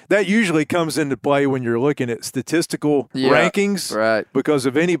many that usually comes into play when you're looking at statistical rankings, right? Because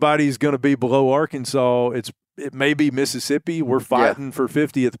if anybody's going to be below Arkansas, it may be Mississippi. We're fighting for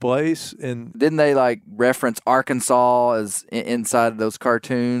 50th place. And didn't they reference Arkansas as inside of those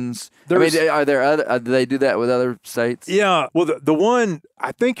cartoons? Are there other? Do they do that with other states? Yeah. Well, the one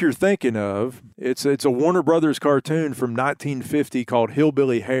I think you're thinking of, it's a Warner Brothers cartoon from 1950 called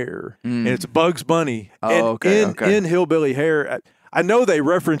Hillbilly Hare, and it's Bugs Bunny. Oh, and in Hillbilly Hare, I know they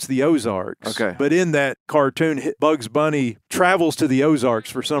reference the Ozarks, but in that cartoon, Bugs Bunny travels to the Ozarks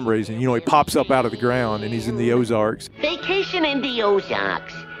for some reason. He pops up out of the ground, and he's in the Ozarks. Vacation in the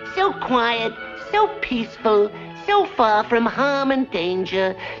Ozarks. So quiet, so peaceful, so far from harm and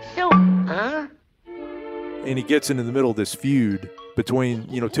danger, And he gets into the middle of this feud between,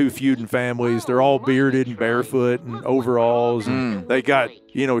 two feuding families. They're all bearded and barefoot and overalls, and they got,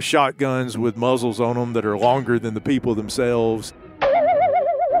 shotguns with muzzles on them that are longer than the people themselves.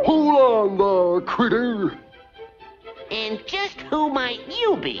 Hold on there, critter. And just who might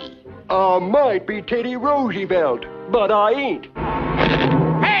you be? I might be Teddy Roosevelt, but I ain't.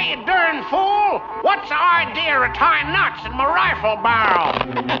 Hey, you darn fool! What's the idea of tying knots in my rifle barrel?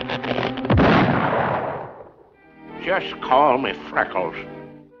 Just call me Freckles.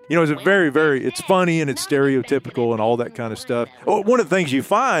 It's it's funny and it's stereotypical and all that kind of stuff. One of the things you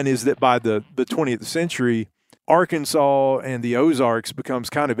find is that by the 20th century, Arkansas and the Ozarks becomes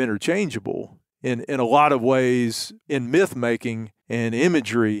kind of interchangeable in a lot of ways in myth making and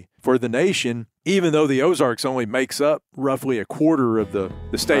imagery. for the nation, even though the Ozarks only makes up roughly a quarter of the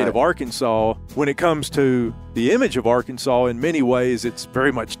state of Arkansas. When it comes to the image of Arkansas, in many ways, it's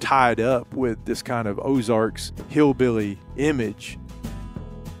very much tied up with this kind of Ozarks hillbilly image.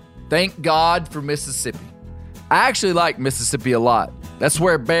 Thank God for Mississippi. I actually like Mississippi a lot. That's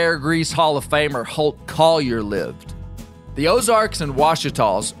where Bear Grease Hall of Famer Holt Collier lived. The Ozarks and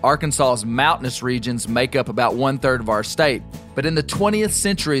Ouachitas, Arkansas's mountainous regions, make up about 1/3 of our state. But in the 20th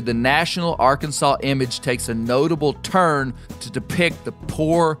century, the national Arkansas image takes a notable turn to depict the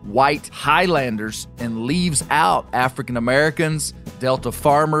poor white Highlanders and leaves out African Americans, Delta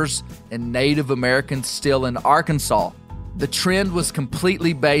farmers, and Native Americans still in Arkansas. The trend was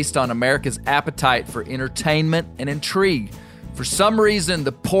completely based on America's appetite for entertainment and intrigue. For some reason,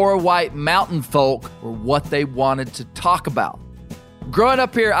 the poor white mountain folk were what they wanted to talk about. Growing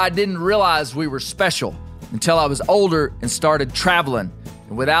up here, I didn't realize we were special until I was older and started traveling.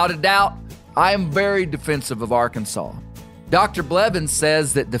 And without a doubt, I am very defensive of Arkansas. Dr. Blevins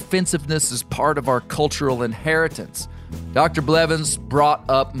says that defensiveness is part of our cultural inheritance. Dr. Blevins brought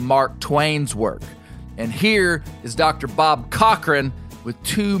up Mark Twain's work. And here is Dr. Bob Cochran with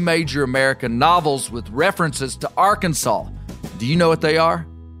 2 major American novels with references to Arkansas. Do you know what they are?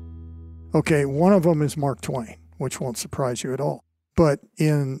 Okay, one of them is Mark Twain, which won't surprise you at all. But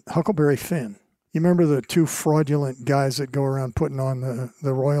in Huckleberry Finn, you remember the 2 fraudulent guys that go around putting on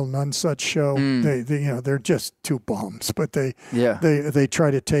the Royal Nonesuch show? They're just 2 bums, but they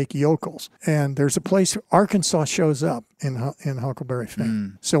try to take yokels. And there's a place, Arkansas shows up in Huckleberry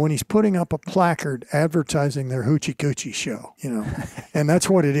Finn. So when he's putting up a placard advertising their Hoochie Coochie show, and that's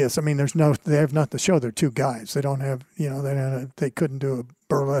what it is. I mean, they have not the show. They're 2 guys. They don't have, they couldn't do a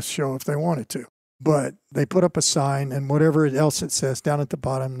burlesque show if they wanted to. But they put up a sign, and whatever else it says down at the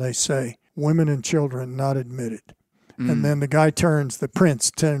bottom, they say, "Women and children not admitted." And then the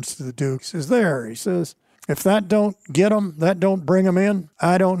prince turns to the Duke, says, "There," he says, "if that don't get them, that don't bring them in,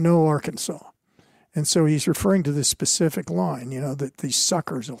 I don't know Arkansas." And so he's referring to this specific line, that these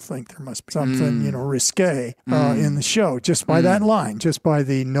suckers will think there must be something, risque in the show, just by that line, just by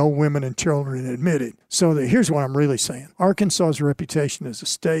the "no women and children admitted." So here's what I'm really saying. Arkansas's reputation as a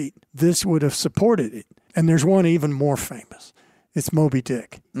state, this would have supported it. And there's one even more famous. It's Moby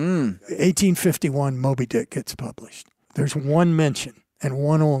Dick. 1851, Moby Dick gets published. There's one mention, and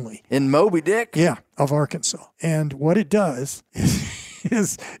one only. In Moby Dick? Yeah, of Arkansas. And what it does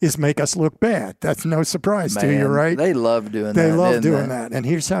is make us look bad. That's no surprise to you, right? They love doing that. They love doing that. And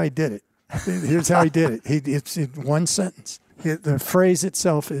here's how he did it. It's in one sentence. The phrase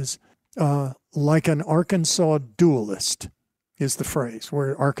itself is like an Arkansas duelist. Is the phrase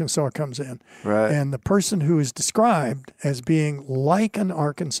where Arkansas comes in. Right. And the person who is described as being like an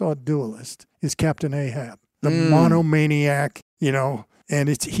Arkansas duelist is Captain Ahab, the monomaniac,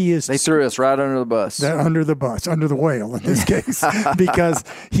 and he is. They threw us right under the bus. Under the whale in this case, because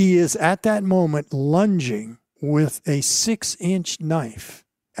he is at that moment lunging with a 6-inch knife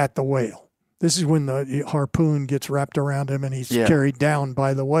at the whale. This is when the harpoon gets wrapped around him and he's carried down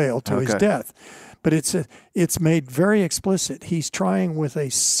by the whale to his death. But it's made very explicit. He's trying with a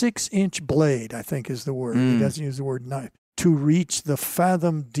 6-inch blade, I think is the word. He doesn't use the word knife, to reach the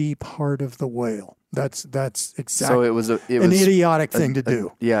fathom-deep heart of the whale. That's exactly. So it was an idiotic thing to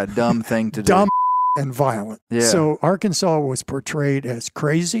do. A dumb thing to do. Dumb and violent. Yeah. So Arkansas was portrayed as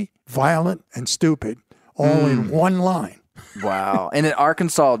crazy, violent, and stupid, all in one line. Wow. And an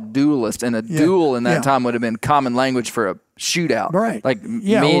Arkansas duelist, and a duel in that time would have been common language for a shootout. Right. Like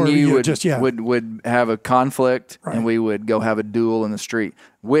me and you would have a conflict, and we would go have a duel in the street,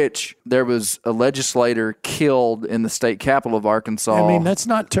 which there was a legislator killed in the state capital of Arkansas. I mean, that's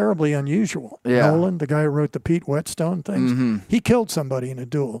not terribly unusual. Yeah. Nolan, the guy who wrote the Pete Whetstone things, he killed somebody in a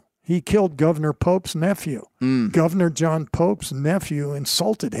duel. He killed Governor Pope's nephew. Governor John Pope's nephew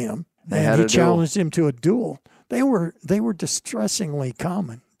insulted him, and he challenged him to a duel. They were distressingly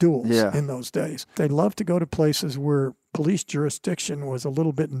common duels in those days. They loved to go to places where police jurisdiction was a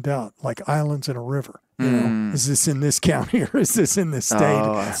little bit in doubt, like islands in a river. Is this in this county or is this in this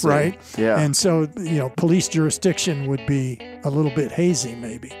state? Right? Yeah. And so, police jurisdiction would be a little bit hazy,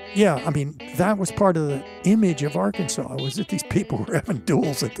 maybe. Yeah, I mean, that was part of the image of Arkansas, was that these people were having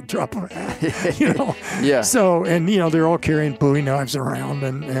duels at the drop of a hat. Yeah. So, and, they're all carrying Bowie knives around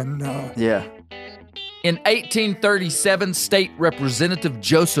and In 1837, State Representative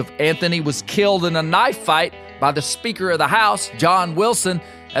Joseph Anthony was killed in a knife fight by the Speaker of the House, John Wilson,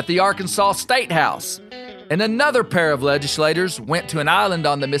 at the Arkansas State House. And another pair of legislators went to an island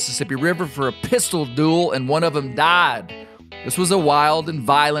on the Mississippi River for a pistol duel, and one of them died. This was a wild and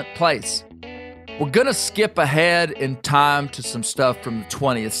violent place. We're going to skip ahead in time to some stuff from the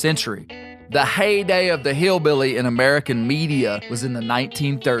 20th century. The heyday of the hillbilly in American media was in the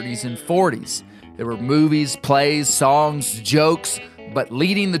 1930s and 40s. There were movies, plays, songs, jokes, but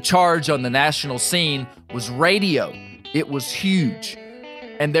leading the charge on the national scene was radio. It was huge.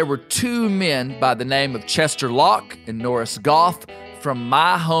 And there were two men by the name of Chester Locke and Norris Goff from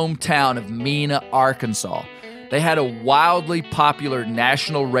my hometown of Mena, Arkansas. They had a wildly popular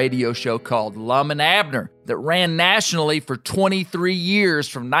national radio show called Lum and Abner that ran nationally for 23 years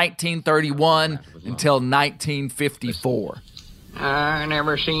from 1931 until 1954. I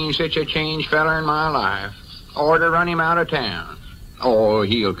never seen such a changed feller in my life. Or to run him out of town. Oh,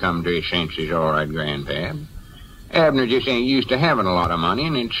 he'll come to his senses all right, Grandpap. Abner just ain't used to having a lot of money,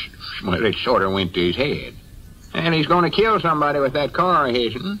 and it sort of went to his head. And he's going to kill somebody with that car of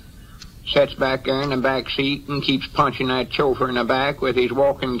his'n. Sets back there in the back seat and keeps punching that chauffeur in the back with his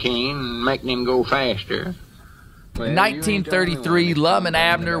walking cane and making him go faster. In 1933, Lum and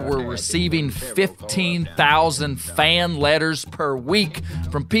Abner were receiving 15,000 fan letters per week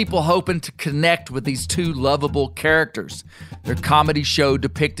from people hoping to connect with these two lovable characters. Their comedy show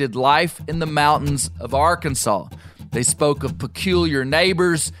depicted life in the mountains of Arkansas. They spoke of peculiar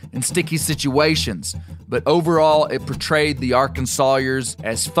neighbors and sticky situations, but overall it portrayed the Arkansasiers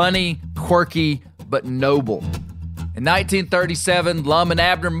as funny, quirky, but noble. In 1937, Lum and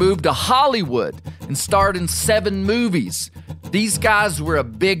Abner moved to Hollywood and starred in 7 movies. These guys were a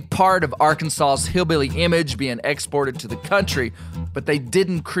big part of Arkansas's hillbilly image being exported to the country, but they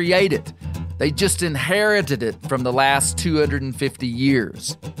didn't create it. They just inherited it from the last 250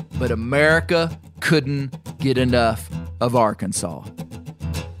 years. But America couldn't get enough of Arkansas.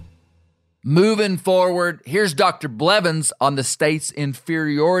 Moving forward, here's Dr. Blevins on the state's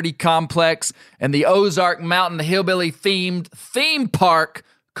inferiority complex and the Ozark Mountain Hillbilly-themed theme park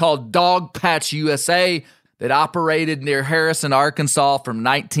called Dogpatch USA that operated near Harrison, Arkansas from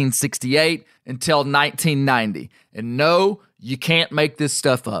 1968 until 1990. And no, you can't make this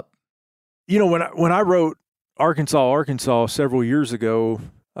stuff up. You know, when I wrote Arkansas several years ago,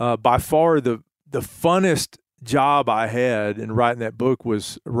 by far the funnest job I had in writing that book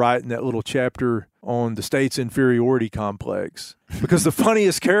was writing that little chapter on the state's inferiority complex. Because the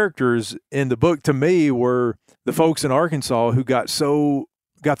funniest characters in the book to me were the folks in Arkansas who got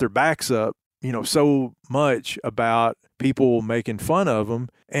their backs up, you know, so much about people making fun of them.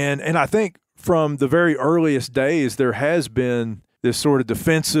 And I think from the very earliest days, there has been this sort of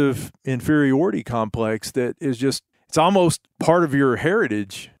defensive inferiority complex that is just, it's almost part of your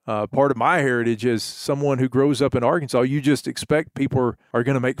heritage. Part of my heritage as someone who grows up in Arkansas. You just expect people are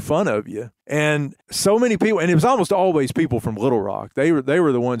going to make fun of you. And so many people, and it was almost always people from Little Rock. They were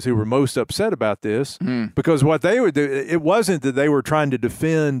the ones who were most upset about this because what they would do, it wasn't that they were trying to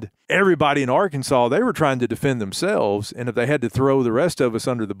defend everybody in Arkansas. They were trying to defend themselves. And if they had to throw the rest of us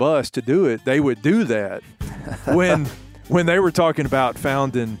under the bus to do it, they would do that. When they were talking about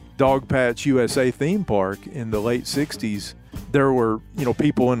founding Dogpatch USA theme park in the late 60s, there were, you know,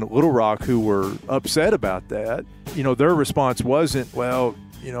 people in Little Rock who were upset about that. You know, their response wasn't, well,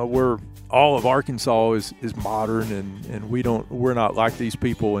 you know, all of Arkansas is modern and we're not like these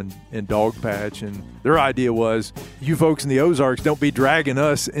people in Dogpatch. And their idea was, you folks in the Ozarks don't be dragging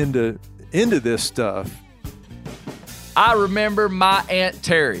us into this stuff. I remember my Aunt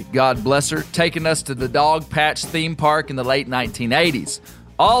Terry, God bless her, taking us to the Dogpatch theme park in the late 1980s.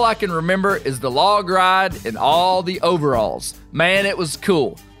 All I can remember is the log ride and all the overalls. Man, it was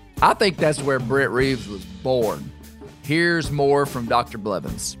cool. I think that's where Brent Reeves was born. Here's more from Dr.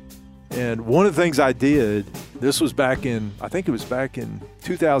 Blevins. And one of the things I did, this was back in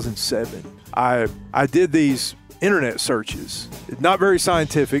 2007. I did these internet searches. Not very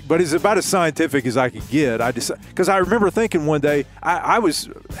scientific, but it's about as scientific as I could get. Because I remember thinking one day, I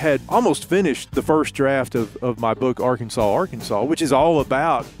had almost finished the first draft of my book, Arkansas, which is all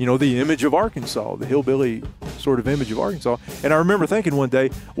about, you know, the image of Arkansas, the hillbilly sort of image of Arkansas. And I remember thinking one day,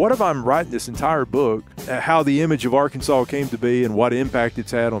 what if I'm writing this entire book, how the image of Arkansas came to be and what impact it's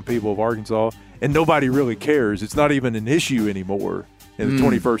had on people of Arkansas, and nobody really cares. It's not even an issue anymore in the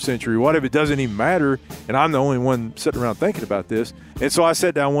 21st century. What if it doesn't even matter? And I'm the only one sitting around thinking about this. And so I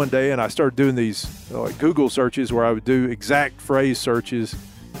sat down one day and I started doing these Google searches where I would do exact phrase searches,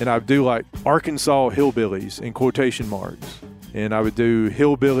 and I would do like Arkansas hillbillies in quotation marks. And I would do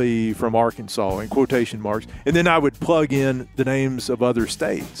hillbilly from Arkansas in quotation marks. And then I would plug in the names of other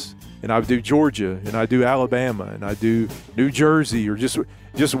states. And I would do Georgia, and I do Alabama, and I do New Jersey, or just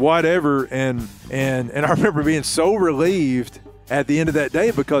whatever. And I remember being so relieved at the end of that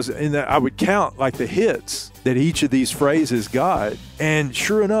day, because I would count like the hits that each of these phrases got. And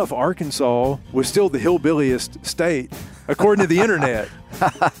sure enough, Arkansas was still the hillbilliest state, according to the internet,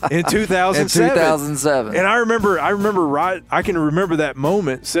 in 2007. And I can remember that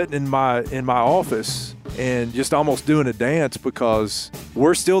moment sitting in my office and just almost doing a dance, because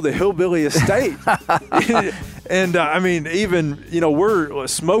we're still the hillbilliest state. And I mean, even, we're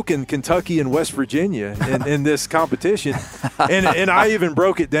smoking Kentucky and West Virginia in this competition. And I even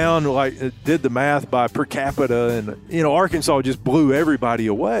broke it down, did the math by per capita. And, Arkansas just blew everybody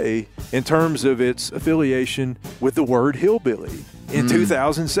away in terms of its affiliation with the word hillbilly in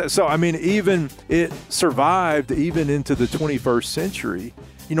 2007. So, I mean, even it survived even into the 21st century.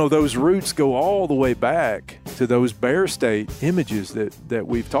 Those roots go all the way back to those Bear State images that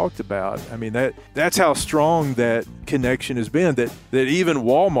we've talked about. I mean, that's how strong that connection has been, that even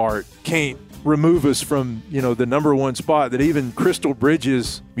Walmart can't remove us from, the number one spot, that even Crystal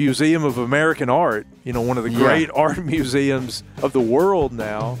Bridges Museum of American Art, one of the great art museums of the world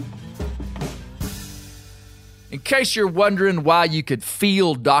now. In case you're wondering why you could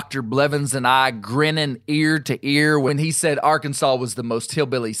feel Dr. Blevins and I grinning ear to ear when he said Arkansas was the most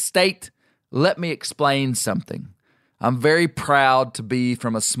hillbilly state, let me explain something. I'm very proud to be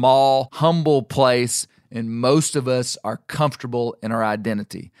from a small, humble place, and most of us are comfortable in our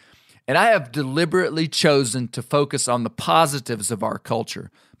identity. And I have deliberately chosen to focus on the positives of our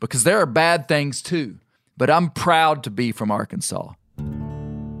culture, because there are bad things too. But I'm proud to be from Arkansas.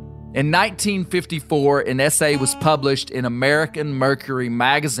 In 1954, an essay was published in American Mercury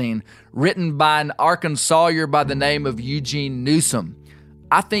magazine written by an Arkansasier by the name of Eugene Newsom.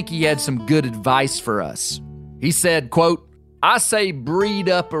 I think he had some good advice for us. He said, quote, "I say breed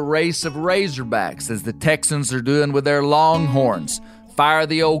up a race of Razorbacks as the Texans are doing with their Longhorns. Fire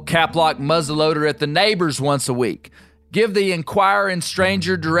the old caplock muzzleloader at the neighbors once a week. Give the inquiring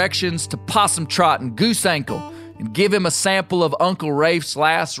stranger directions to Possum Trot and Goose Ankle, and give him a sample of Uncle Rafe's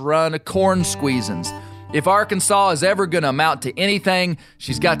last run of corn squeezins. If Arkansas is ever going to amount to anything,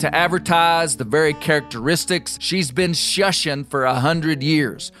 she's got to advertise the very characteristics she's been shushing for 100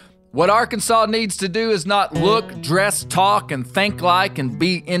 years. What Arkansas needs to do is not look, dress, talk, and think like and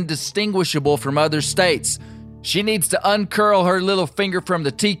be indistinguishable from other states. She needs to uncurl her little finger from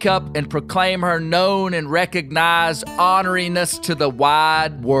the teacup and proclaim her known and recognized honoriness to the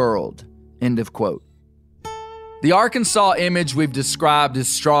wide world." End of quote. The Arkansas image we've described is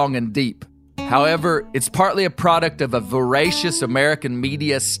strong and deep. However, it's partly a product of a voracious American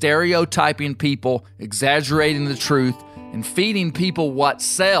media stereotyping people, exaggerating the truth, and feeding people what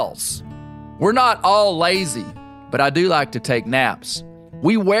sells. We're not all lazy, but I do like to take naps.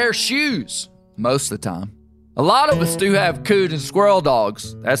 We wear shoes most of the time. A lot of us do have coot and squirrel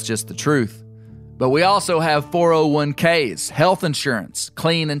dogs. That's just the truth. But we also have 401ks, health insurance,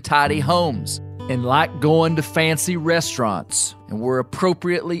 clean and tidy homes, and like going to fancy restaurants, and we're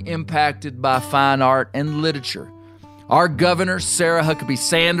appropriately impacted by fine art and literature. Our governor, Sarah Huckabee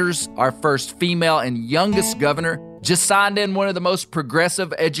Sanders, our first female and youngest governor, just signed in one of the most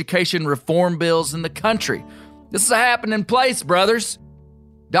progressive education reform bills in the country. This is a happening place, brothers.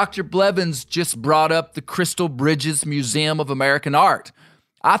 Dr. Blevins just brought up the Crystal Bridges Museum of American Art.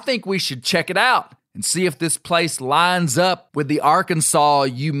 I think we should check it out and see if this place lines up with the Arkansas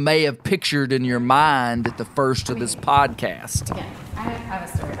you may have pictured in your mind at the first of this podcast. Yeah, I have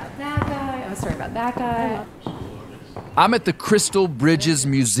a story about that guy. I have a story about that guy. I'm at the Crystal Bridges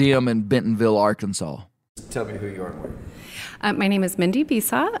Museum in Bentonville, Arkansas. Tell me who you are. My name is Mindy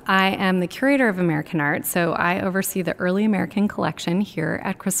Bisa. I am the curator of American art, so I oversee the Early American Collection here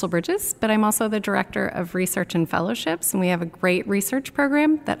at Crystal Bridges, but I'm also the director of research and fellowships, and we have a great research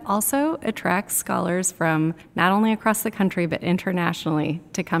program that also attracts scholars from not only across the country, but internationally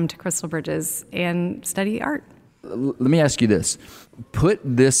to come to Crystal Bridges and study art. Let me ask you this. Put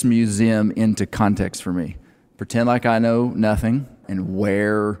this museum into context for me. Pretend like I know nothing and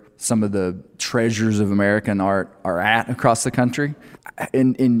where some of the treasures of American art are at across the country.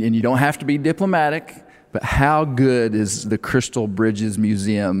 And you don't have to be diplomatic, but how good is the Crystal Bridges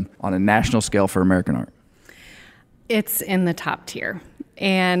Museum on a national scale for American art? It's in the top tier.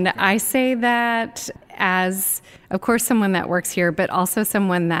 And I say that as, of course, someone that works here, but also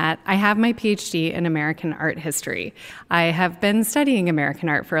someone that I have my PhD in American art history. I have been studying American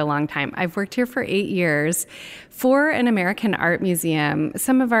art for a long time. I've worked here for 8 years. For an American art museum,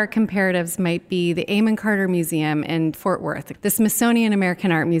 some of our comparatives might be the Amon Carter Museum in Fort Worth, the Smithsonian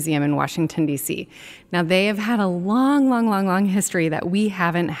American Art Museum in Washington, D.C. Now, they have had a long history that we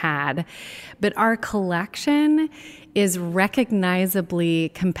haven't had, but our collection is recognizably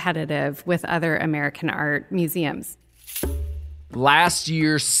competitive with other American art museums. Last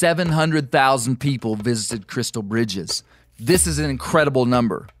year, 700,000 people visited Crystal Bridges. This is an incredible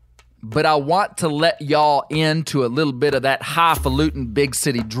number. But I want to let y'all into a little bit of that highfalutin big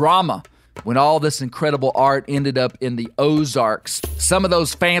city drama when all this incredible art ended up in the Ozarks. Some of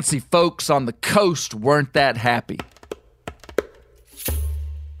those fancy folks on the coast weren't that happy.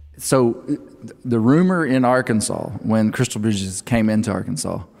 So the rumor in Arkansas, when Crystal Bridges came into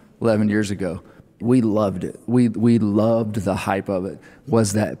Arkansas 11 years ago, we loved it. We loved the hype of it,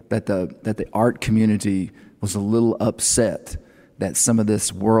 was that the art community was a little upset that some of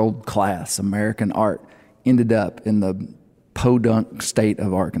this world-class American art ended up in the podunk state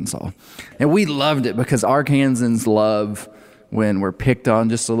of Arkansas. And we loved it because Arkansans love when we're picked on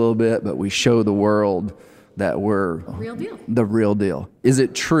just a little bit, but we show the world that we're the real deal. Is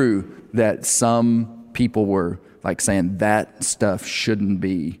it true that some people were like saying that stuff shouldn't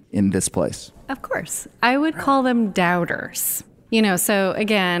be in this place? Of course. I would call them doubters. So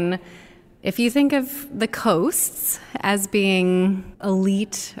again, if you think of the coasts as being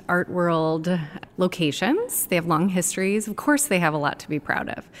elite art world locations, they have long histories. Of course, they have a lot to be proud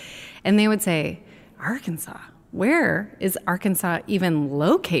of. And they would say, Arkansas, where is Arkansas even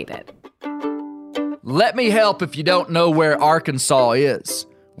located? Let me help if you don't know where Arkansas is.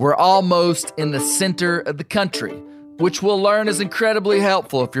 We're almost in the center of the country, which we'll learn is incredibly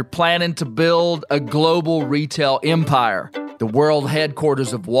helpful if you're planning to build a global retail empire. The world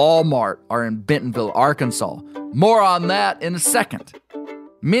headquarters of Walmart are in Bentonville, Arkansas. More on that in a second.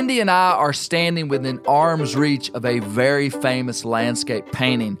 Mindy and I are standing within arm's reach of a very famous landscape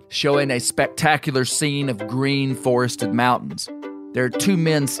painting showing a spectacular scene of green forested mountains. There are two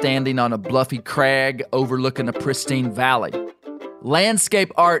men standing on a bluffy crag overlooking a pristine valley.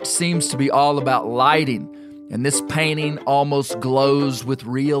 Landscape art seems to be all about lighting, and this painting almost glows with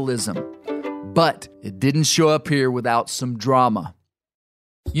realism. But it didn't show up here without some drama.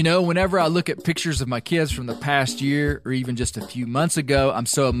 Whenever I look at pictures of my kids from the past year or even just a few months ago, I'm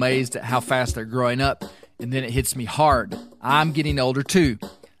so amazed at how fast they're growing up, and then it hits me hard. I'm getting older too.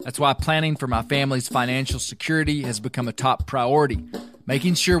 That's why planning for my family's financial security has become a top priority.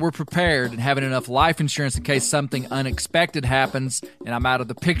 Making sure we're prepared and having enough life insurance in case something unexpected happens and I'm out of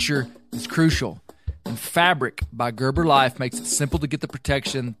the picture is crucial. And Fabric by Gerber Life makes it simple to get the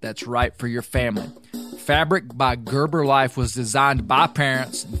protection that's right for your family. Fabric by Gerber Life was designed by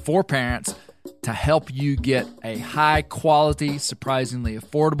parents and for parents to help you get a high-quality, surprisingly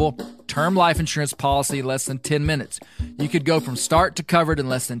affordable term life insurance policy in less than 10 minutes. You could go from start to covered in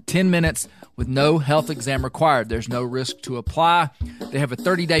less than 10 minutes with no health exam required. There's no risk to apply. They have a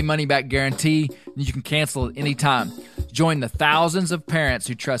 30-day money-back guarantee, and you can cancel at any time. Join the thousands of parents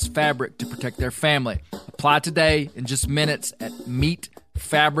who trust Fabric to protect their family. Apply today in just minutes at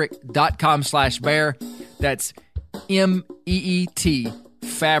meetfabric.com/bear. That's MEET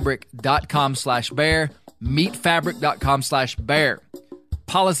fabric.com/bear. Meetfabric.com/bear.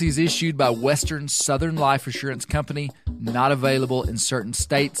 Policies issued by Western Southern Life Assurance Company, not available in certain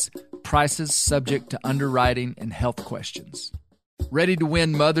states. Prices subject to underwriting and health questions. Ready to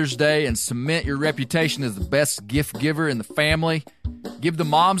win Mother's Day and cement your reputation as the best gift giver in the family? Give the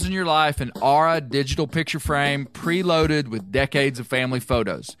moms in your life an Aura digital picture frame preloaded with decades of family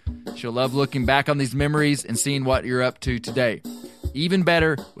photos. She'll love looking back on these memories and seeing what you're up to today. Even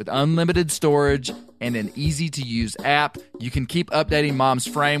better, with unlimited storage and an easy-to-use app, you can keep updating Mom's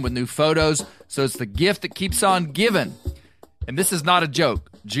frame with new photos, so it's the gift that keeps on giving. And this is not a joke.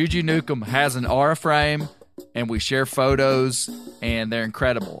 Juju Newcomb has an Aura frame, and we share photos, and they're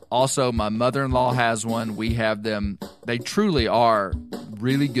incredible. Also, my mother-in-law has one. We have them. They truly are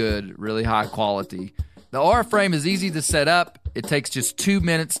really good, really high quality. The Aura frame is easy to set up. It takes just 2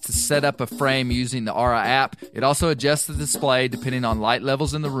 minutes to set up a frame using the Aura app. It also adjusts the display depending on light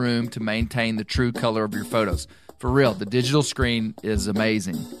levels in the room to maintain the true color of your photos. For real, the digital screen is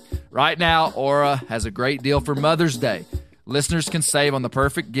amazing. Right now, Aura has a great deal for Mother's Day. Listeners can save on the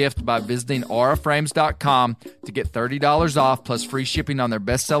perfect gift by visiting auraframes.com to get $30 off plus free shipping on their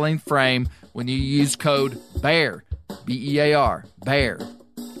best-selling frame when you use code BEAR, B-E-A-R, BEAR.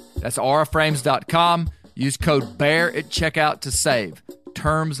 That's auraframes.com. Use code BEAR at checkout to save.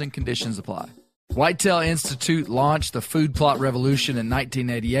 Terms and conditions apply. Whitetail Institute launched the food plot revolution in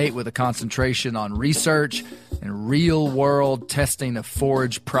 1988 with a concentration on research and real-world testing of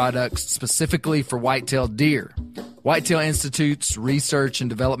forage products specifically for whitetail deer. Whitetail Institute's research and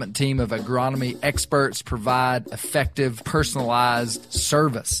development team of agronomy experts provide effective, personalized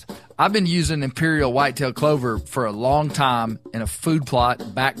service. I've been using Imperial Whitetail Clover for a long time in a food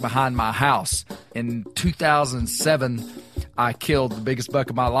plot back behind my house. In 2007, I killed the biggest buck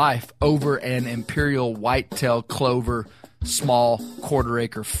of my life over an Imperial Whitetail Clover small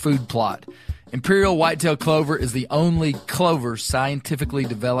quarter-acre food plot. Imperial whitetail clover is the only clover scientifically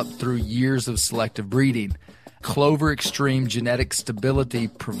developed through years of selective breeding. Clover extreme genetic stability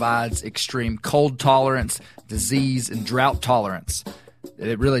provides extreme cold tolerance, disease, and drought tolerance.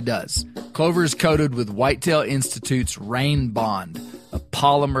 It really does. Clover is coated with Whitetail Institute's Rain Bond, a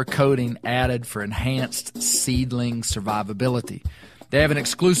polymer coating added for enhanced seedling survivability. They have an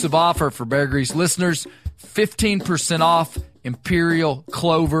exclusive offer for Bear Grease listeners, 15% off Imperial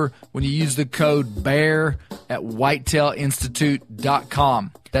Clover when you use the code BEAR at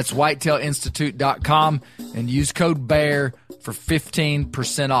whitetailinstitute.com. That's whitetailinstitute.com and use code BEAR for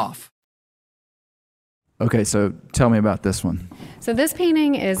 15% off. Okay, so tell me about this one. So this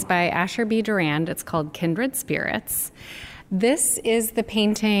painting is by Asher B. Durand. It's called Kindred Spirits. This is the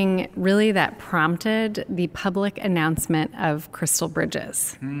painting really that prompted the public announcement of Crystal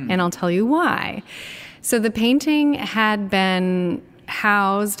Bridges. And I'll tell you why. So the painting had been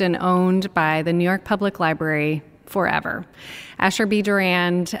housed and owned by the New York Public Library forever. Asher B.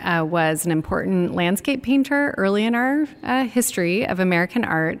 Durand was an important landscape painter early in our history of American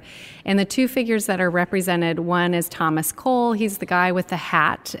art. And the two figures that are represented, one is Thomas Cole. He's the guy with the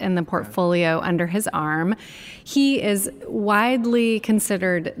hat and the portfolio under his arm. He is widely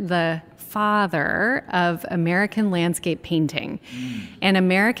considered the father of American landscape painting. And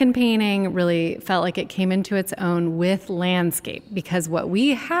American painting really felt like it came into its own with landscape, because what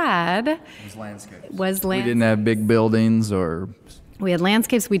we had was landscape. We didn't have big buildings or... We had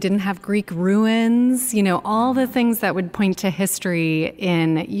landscapes. We didn't have Greek ruins. You know, all the things that would point to history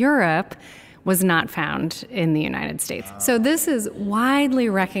in Europe was not found in the United States. So this is widely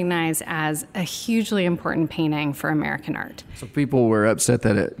recognized as a hugely important painting for American art. So people were upset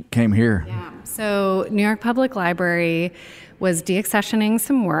that it came here. Yeah. So New York Public Library was deaccessioning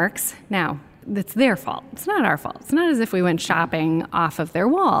some works. Now, it's their fault. It's not our fault. It's not as if we went shopping off of their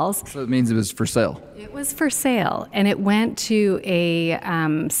walls. So it means it was for sale. It was for sale, and it went to a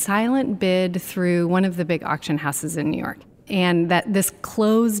silent bid through one of the big auction houses in New York. And that this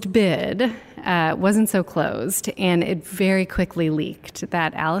closed bid wasn't so closed, and it very quickly leaked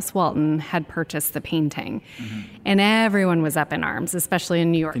that Alice Walton had purchased the painting. And everyone was up in arms, especially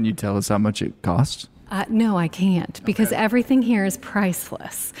in New York. Can you tell us how much it cost? No, I can't, because everything here is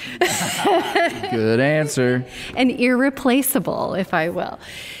priceless. Good answer. And irreplaceable, if I will.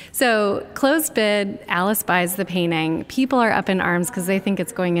 So, closed bid, Alice buys the painting. People are up in arms because they think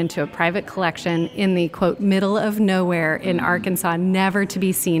it's going into a private collection in the, quote, middle of nowhere in Arkansas, never to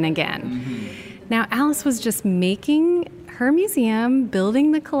be seen again. Now, Alice was just making her museum,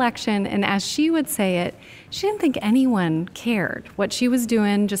 building the collection, and as she would say it, she didn't think anyone cared what she was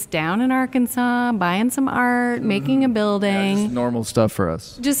doing, just down in Arkansas, buying some art, making a building. Yeah, just normal stuff for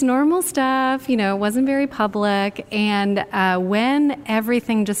us. Just normal stuff, you know, it wasn't very public. And when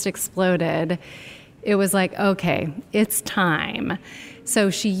everything just exploded, it was like, okay, it's time. So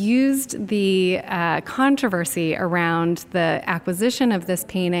she used the controversy around the acquisition of this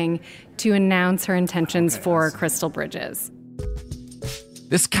painting to announce her intentions for Crystal Bridges.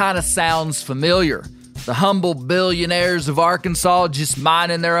 This kind of sounds familiar. The humble billionaires of Arkansas just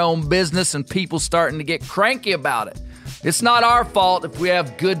minding their own business and people starting to get cranky about it. It's not our fault if we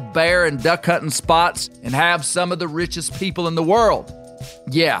have good bear and duck hunting spots and have some of the richest people in the world.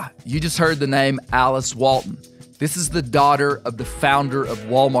 Yeah, you just heard the name Alice Walton. This is the daughter of the founder of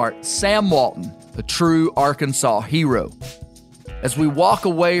Walmart, Sam Walton, a true Arkansas hero. As we walk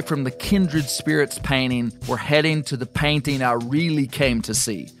away from the Kindred Spirits painting, we're heading to the painting I really came to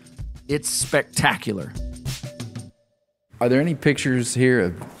see. It's spectacular. Are there any pictures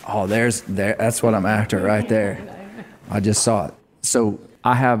here of, that's what I'm after right there. I just saw it. So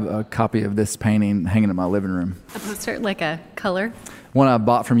I have a copy of this painting hanging in my living room. A poster, like a color? One I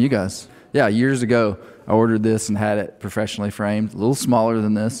bought from you guys. Yeah, years ago, I ordered this and had it professionally framed, a little smaller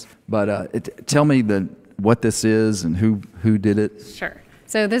than this. But tell me what this is and who did it. Sure.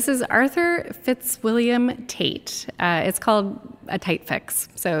 So this is Arthur Fitzwilliam Tate. It's called a Tate Fix.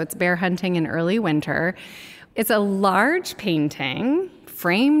 So it's bear hunting in early winter. It's a large painting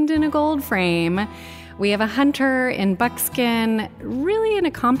framed in a gold frame. We have a hunter in buckskin, really in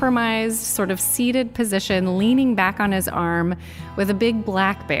a compromised, sort of seated position, leaning back on his arm with a big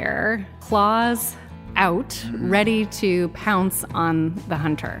black bear, claws out, ready to pounce on the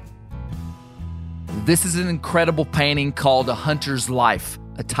hunter. This is an incredible painting called A Hunter's Life,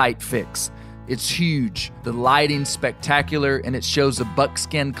 a Tate Fix. It's huge, the lighting's spectacular, and it shows a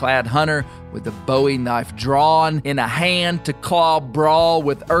buckskin-clad hunter with a Bowie knife drawn in a hand-to-claw brawl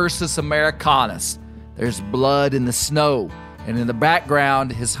with Ursus americanus. There's blood in the snow. and in the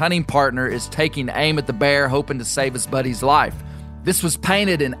background, his hunting partner is taking aim at the bear, hoping to save his buddy's life. This was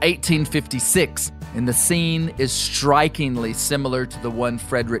painted in 1856, and the scene is strikingly similar to the one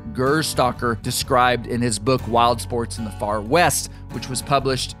Frederick Gerstacker described in his book Wild Sports in the Far West, which was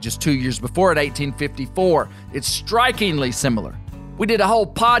published just 2 years before in 1854. It's strikingly similar. We did a whole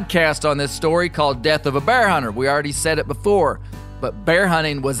podcast on this story called Death of a Bear Hunter. We already said it before, but bear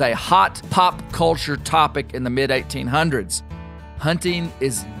hunting was a hot pop culture topic in the mid-1800s. Hunting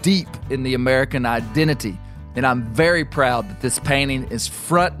is deep in the American identity, and I'm very proud that this painting is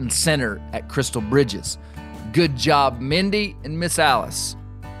front and center at Crystal Bridges. Good job, Mindy and Miss Alice.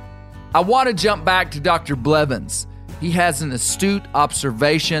 I want to jump back to Dr. Blevins. He has an astute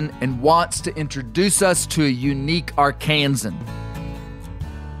observation and wants to introduce us to a unique Arkansan.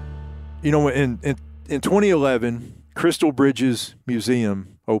 You know, in 2011, Crystal Bridges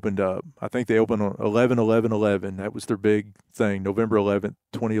Museum opened up. I think they opened on 11/11/11. That was their big thing, November 11th,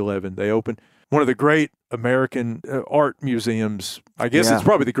 2011. They opened one of the great American art museums. I guess it's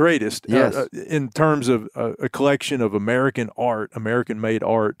probably the greatest in terms of a collection of American art, American-made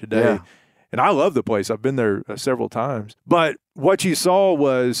art today. Yeah. And I love the place. I've been there several times. But what you saw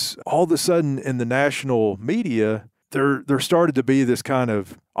was all of a sudden in the national media, there started to be this kind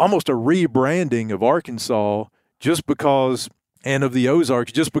of almost a rebranding of Arkansas just because, and of the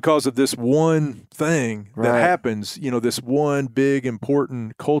Ozarks, just because of this one thing that happens, you know, this one big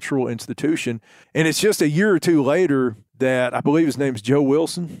important cultural institution. And it's just a year or two later that I believe his name's Joe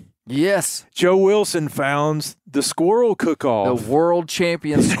Wilson. Yes. Joe Wilson founds the Squirrel Cook-Off. The world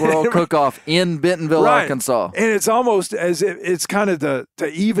champion Squirrel Cook-Off in Bentonville, Arkansas. And it's almost as if it's kind of to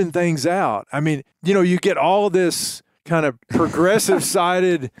even things out. I mean, you know, you get all of this kind of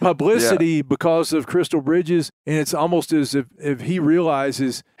progressive-sided publicity because of Crystal Bridges, and it's almost as if he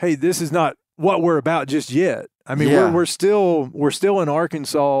realizes, hey, this is not what we're about just yet. I mean, we're still in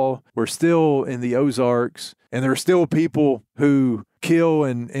Arkansas, we're still in the Ozarks, and there are still people who kill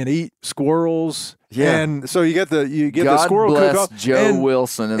and eat squirrels. Yeah. And so you get the Squirrel Cook-Off. God bless Joe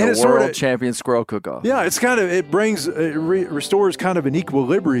Wilson and the world champion Squirrel Cook-Off. Yeah, it's kind of, it restores kind of an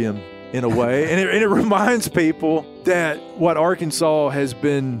equilibrium in a way. And it reminds people that what Arkansas has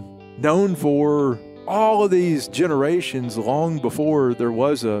been known for all of these generations, long before there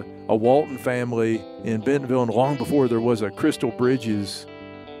was a Walton family in Bentonville and long before there was a Crystal Bridges.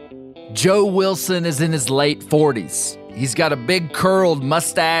 Joe Wilson is in his late 40s. He's got a big curled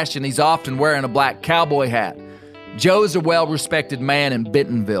mustache and he's often wearing a black cowboy hat. Joe is a well-respected man in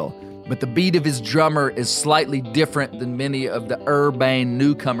Bentonville, but the beat of his drummer is slightly different than many of the urbane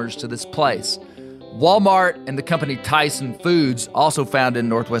newcomers to this place. Walmart and the company Tyson Foods, also found in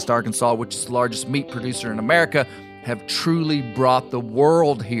Northwest Arkansas, which is the largest meat producer in America, have truly brought the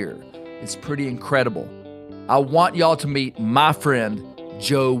world here. It's pretty incredible. I want y'all to meet my friend,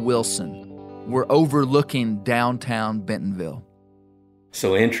 Joe Wilson. We're overlooking downtown Bentonville.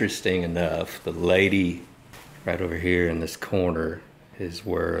 So interesting enough, the lady right over here in this corner is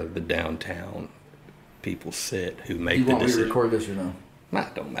where the downtown people sit who make the decision. You want me to record this or no? Nah,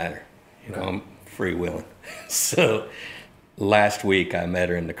 it don't matter. You know, I'm freewheeling. So last week I met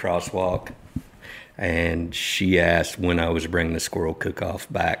her in the crosswalk, and she asked when I was bringing the Squirrel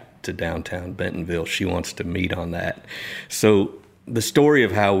Cook-Off back to downtown Bentonville. She wants to meet on that. So the story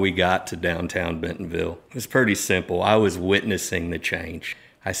of how we got to downtown Bentonville was pretty simple. I was witnessing the change.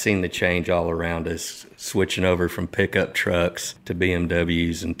 I seen the change all around us, switching over from pickup trucks to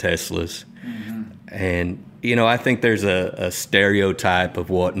BMWs and Teslas. Mm-hmm. And, you know, I think there's a stereotype of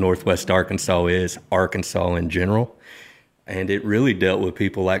what Northwest Arkansas is, Arkansas in general. And it really dealt with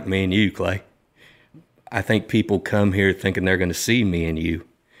people like me and you, Clay. I think people come here thinking they're going to see me and you,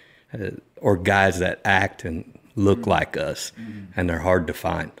 or guys that act and look like us, and they're hard to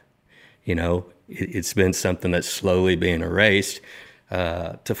find. You know, it's been something that's slowly being erased.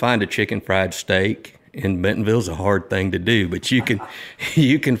 To find a chicken fried steak in Bentonville is a hard thing to do, but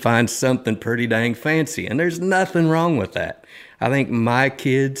you can find something pretty dang fancy, and there's nothing wrong with that. I think my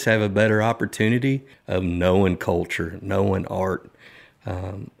kids have a better opportunity of knowing culture, knowing art,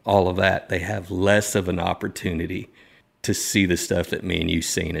 all of that. They have less of an opportunity to see the stuff that me and you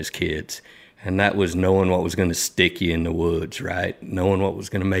seen as kids. And that was knowing what was going to stick you in the woods, right? Knowing what was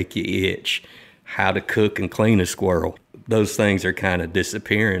going to make you itch, how to cook and clean a squirrel. Those things are kind of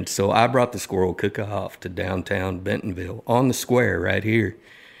disappearing. So I brought the Squirrel Cook-Off to downtown Bentonville on the square right here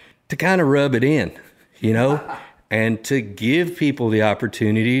to kind of rub it in, you know, and to give people the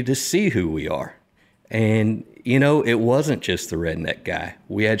opportunity to see who we are. And, you know, it wasn't just the redneck guy.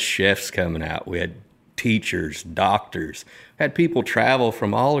 We had chefs coming out. We had teachers, doctors, had people travel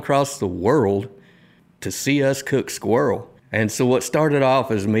from all across the world to see us cook squirrel. And so what started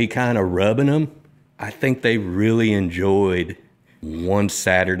off as me kind of rubbing them, I think they really enjoyed one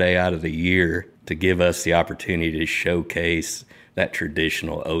Saturday out of the year to give us the opportunity to showcase that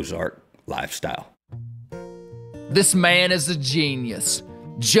traditional Ozark lifestyle. This man is a genius.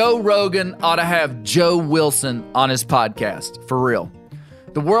 Joe Rogan ought to have Joe Wilson on his podcast, for real.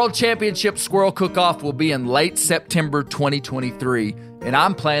 The World Championship Squirrel Cook-Off will be in late September 2023, and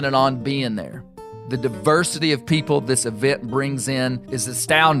I'm planning on being there. The diversity of people this event brings in is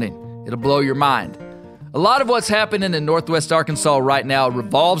astounding. It'll blow your mind. A lot of what's happening in Northwest Arkansas right now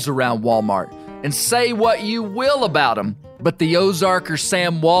revolves around Walmart. And say what you will about them, but the Ozarker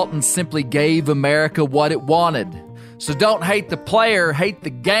Sam Walton simply gave America what it wanted. So don't hate the player, hate the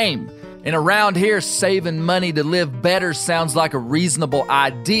game. And around here, saving money to live better sounds like a reasonable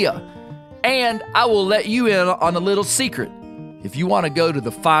idea. And I will let you in on a little secret. If you want to go to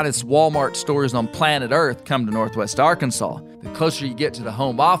the finest Walmart stores on planet Earth, come to Northwest Arkansas. The closer you get to the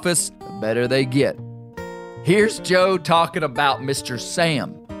home office, the better they get. Here's Joe talking about Mr.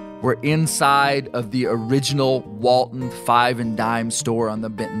 Sam. We're inside of the original Walton 5 and Dime store on the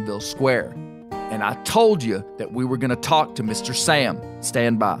Bentonville Square. And I told you that we were going to talk to Mr. Sam.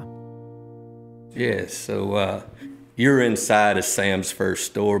 Stand by. Yeah, so you're inside of Sam's first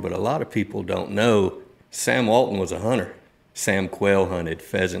store, but a lot of people don't know Sam Walton was a hunter. Sam quail hunted,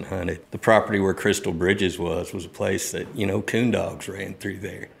 pheasant hunted. The property where Crystal Bridges was a place that, coon dogs ran through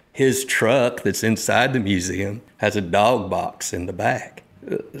there. His truck that's inside the museum has a dog box in the back.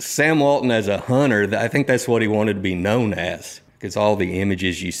 Sam Walton as a hunter, I think that's what he wanted to be known as, because all the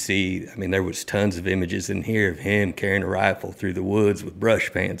images you see, there was tons of images in here of him carrying a rifle through the woods with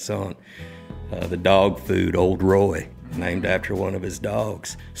brush pants on. The dog food, Old Roy, named after one of his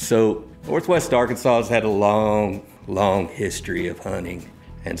dogs. So Northwest Arkansas has had a long, long history of hunting,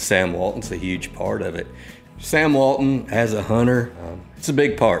 and Sam Walton's a huge part of it. Sam Walton as a hunter, it's a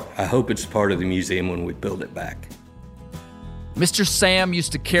big part. I hope it's part of the museum when we build it back. Mr. Sam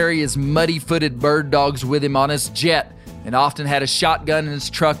used to carry his muddy-footed bird dogs with him on his jet and often had a shotgun in his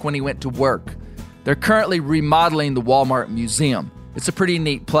truck when he went to work. They're currently remodeling the Walmart Museum. It's a pretty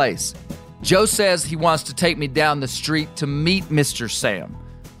neat place. Joe says he wants to take me down the street to meet Mr. Sam.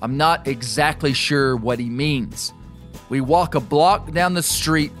 I'm not exactly sure what he means. We walk a block down the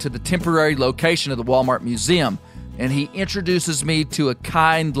street to the temporary location of the Walmart Museum, and he introduces me to a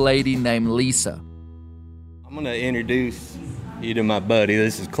kind lady named Lisa. I'm going to introduce you to my buddy.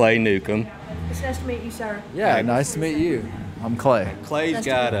 This is Clay Newcomb. It's nice to meet you, sir. Yeah, nice to meet you. I'm Clay. Clay's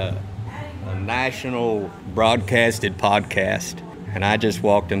got a national broadcasted podcast, and I just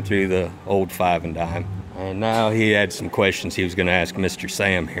walked him through the old 5 and Dime. And now he had some questions he was going to ask Mr.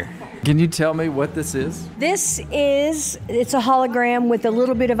 Sam here. Can you tell me what this is? It's a hologram with a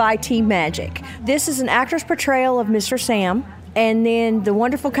little bit of IT magic. This is an actor's portrayal of Mr. Sam. And then the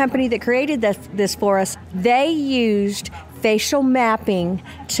wonderful company that created this for us, they used facial mapping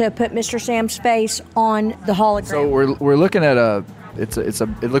to put Mr. Sam's face on the hologram. So we're looking at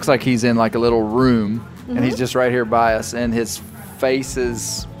it looks like he's in like a little room, and he's just right here by us, and his face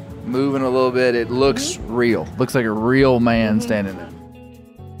is moving a little bit. It looks real. Looks like a real man standing there.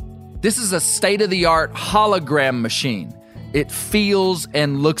 This is a state-of-the-art hologram machine. It feels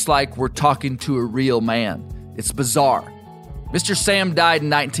and looks like we're talking to a real man. It's bizarre. Mr. Sam died in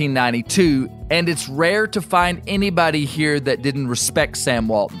 1992, and it's rare to find anybody here that didn't respect Sam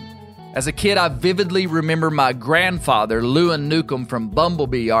Walton. As a kid, I vividly remember my grandfather, Lewin Newcomb from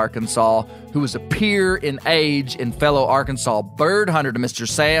Bumblebee, Arkansas, who was a peer in age and fellow Arkansas bird hunter to Mr.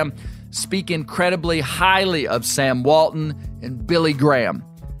 Sam, speak incredibly highly of Sam Walton and Billy Graham.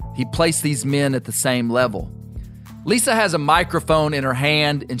 He placed these men at the same level. Lisa has a microphone in her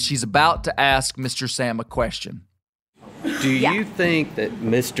hand, and she's about to ask Mr. Sam a question. Do you think that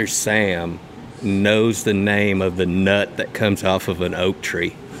Mr. Sam knows the name of the nut that comes off of an oak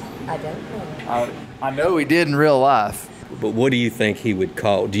tree? I don't know. I know he did in real life. But what do you think he would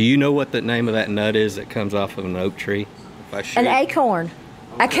call? Do you know what the name of that nut is that comes off of an oak tree? An acorn.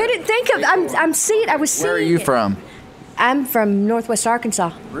 I couldn't think of. I'm seeing. I was seeing. Where are you from? I'm from Northwest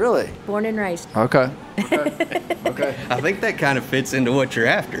Arkansas. Really? Born and raised. Okay. I think that kind of fits into what you're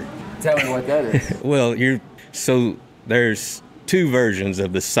after. Tell me what that is. Well, there's two versions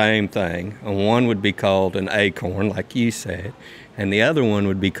of the same thing. One would be called an acorn, like you said, and the other one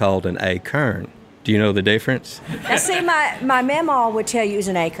would be called an acorn. Do you know the difference? Now, see, my mamaw would tell you it was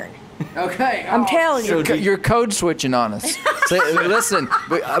an acorn. Okay, I'm telling you. You're code switching on us. Listen,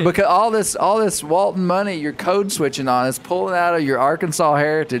 because all this Walton money, you're code switching on us, pulling out of your Arkansas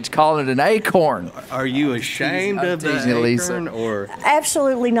heritage, calling it an acorn. Are you ashamed of the acorn, or?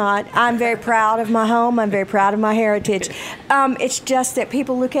 Absolutely not. I'm very proud of my home. I'm very proud of my heritage. It's just that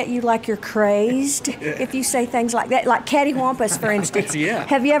people look at you like you're crazed if you say things like that, like cattywampus, for instance. Yeah.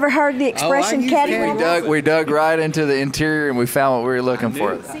 Have you ever heard the expression cattywampus? We dug right into the interior and we found what we were looking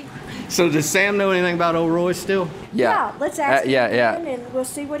for. So does Sam know anything about old Roy still? Yeah, let's ask him again and we'll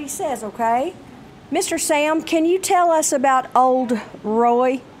see what he says, okay? Mr. Sam, can you tell us about old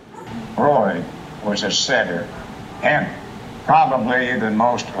Roy? Roy was a setter and probably the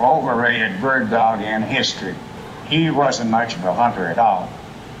most overrated bird dog in history. He wasn't much of a hunter at all.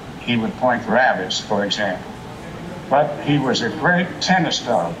 He would point rabbits, for example. But he was a great tennis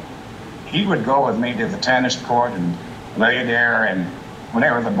dog. He would go with me to the tennis court and lay there, and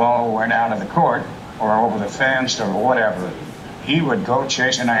whenever the ball went out of the court or over the fence or whatever, he would go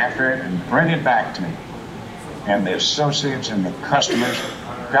chasing after it and bring it back to me. And the associates and the customers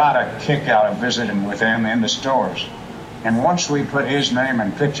got a kick out of visiting with him in the stores. And once we put his name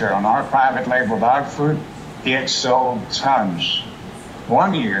and picture on our private label dog food, it sold tons.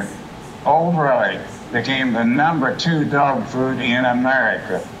 One year, Old Roy became the #2 dog food in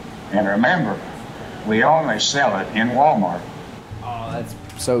America. And remember, we only sell it in Walmart. Oh, that's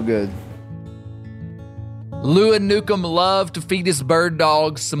so good. Lou and Newcomb loved to feed his bird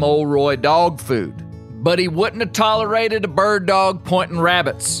dogs some Old Roy dog food, but he wouldn't have tolerated a bird dog pointing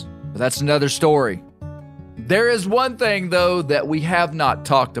rabbits. But that's another story. There is one thing, though, that we have not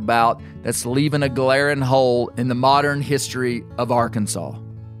talked about that's leaving a glaring hole in the modern history of Arkansas.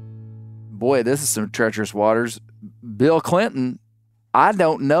 Boy, this is some treacherous waters. Bill Clinton, I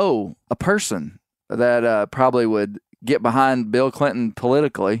don't know a person that probably would get behind Bill Clinton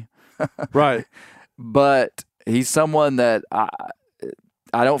politically. Right. But he's someone that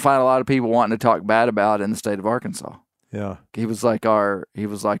I don't find a lot of people wanting to talk bad about in the state of Arkansas. Yeah. He was like our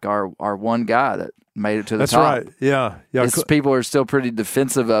one guy that made it to the That's top. right. Yeah. Yeah. People are still pretty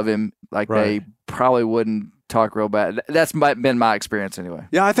defensive of him. Like They probably wouldn't talk real bad. That's been my experience anyway.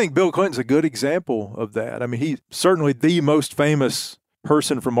 Yeah, I think Bill Clinton's a good example of that. I mean, he's certainly the most famous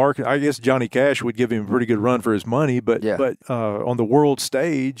person from Arkansas. I guess Johnny Cash would give him a pretty good run for his money, but on the world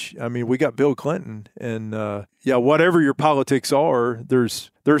stage, I mean, we got Bill Clinton, and whatever your politics are,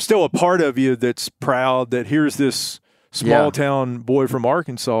 there's still a part of you that's proud that here's this small town boy from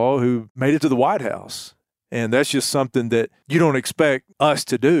Arkansas who made it to the White House, and that's just something that you don't expect us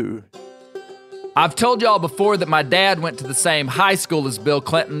to do. I've told y'all before that my dad went to the same high school as Bill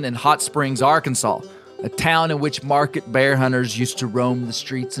Clinton in Hot Springs, Arkansas, a town in which market bear hunters used to roam the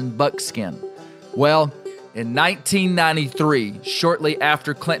streets in buckskin. Well, in 1993, shortly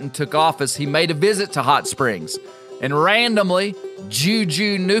after Clinton took office, he made a visit to Hot Springs. And randomly,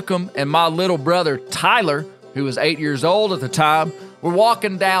 Juju Newcomb and my little brother Tyler, who was 8 years old at the time, were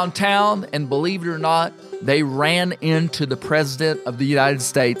walking downtown, and believe it or not, they ran into the President of the United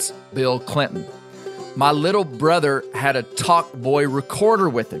States, Bill Clinton. My little brother had a Talkboy recorder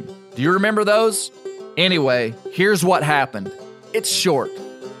with him. Do you remember those? Anyway, here's what happened. It's short,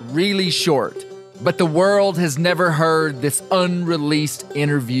 really short, but the world has never heard this unreleased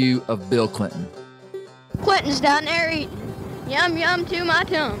interview of Bill Clinton. Clinton's down there eating. Yum, yum to my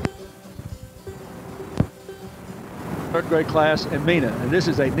tongue. Third grade class in Mena, and this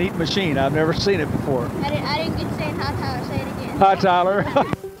is a neat machine. I've never seen it before. I didn't get to say it. Hi, Tyler. Say it again. Hi, Tyler.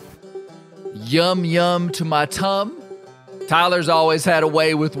 Yum, yum to my tum. Tyler's always had a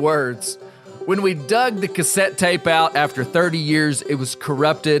way with words. When we dug the cassette tape out after 30 years, it was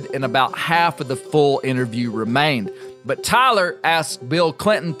corrupted and about half of the full interview remained. But Tyler asked Bill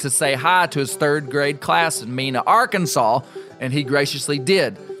Clinton to say hi to his third grade class in Mena, Arkansas, and he graciously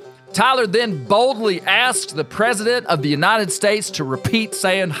did. Tyler then boldly asked the President of the United States to repeat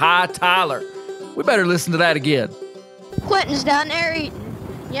saying, "Hi, Tyler." We better listen to that again. Clinton's down there eating.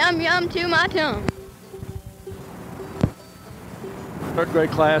 Yum, yum to my tongue. Third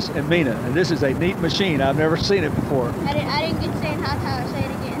grade class in Mena, and this is a neat machine. I've never seen it before. I didn't get to say it. Hi, Tyler. Say it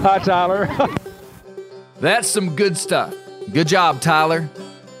again. Hi, Tyler. That's some good stuff. Good job, Tyler.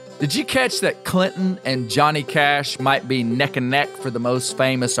 Did you catch that Clinton and Johnny Cash might be neck and neck for the most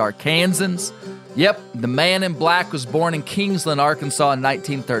famous Arkansans? Yep, the man in black was born in Kingsland, Arkansas in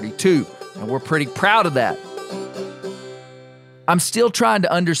 1932, and we're pretty proud of that. I'm still trying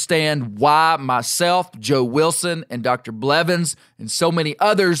to understand why myself, Joe Wilson, and Dr. Blevins, and so many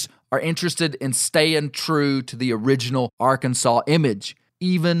others are interested in staying true to the original Arkansas image,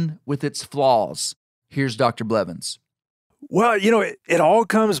 even with its flaws. Here's Dr. Blevins. Well, it all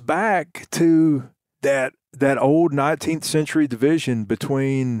comes back to that old 19th century division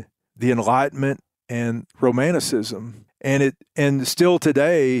between the Enlightenment and Romanticism. And still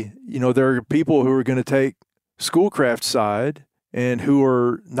today, there are people who are going to take Schoolcraft's side and who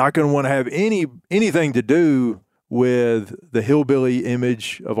are not going to want to have anything to do with the hillbilly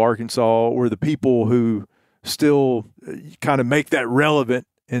image of Arkansas, or the people who still kind of make that relevant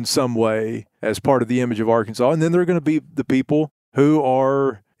in some way as part of the image of Arkansas. And then there are going to be the people who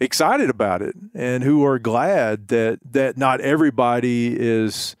are excited about it and who are glad that not everybody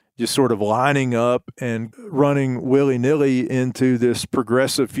is just sort of lining up and running willy-nilly into this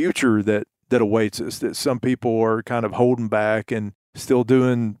progressive future that awaits us, that some people are kind of holding back and still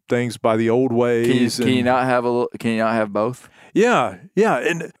doing things by the old ways. Can you not have both? Yeah.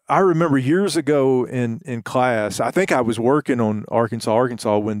 And I remember years ago in class, I think I was working on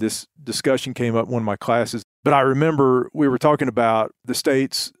Arkansas when this discussion came up in one of my classes. But I remember we were talking about the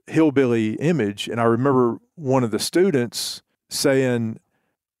state's hillbilly image, and I remember one of the students saying,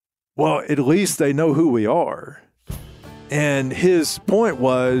 well, at least they know who we are. And his point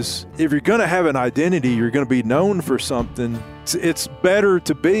was, if you're going to have an identity, you're going to be known for something, it's better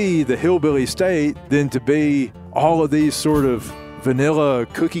to be the hillbilly state than to be all of these sort of vanilla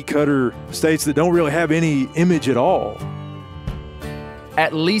cookie cutter states that don't really have any image at all.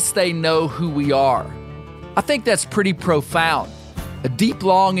 At least they know who we are. I think that's pretty profound. A deep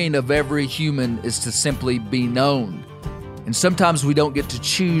longing of every human is to simply be known. And sometimes we don't get to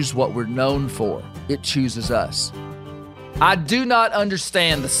choose what we're known for. It chooses us. I do not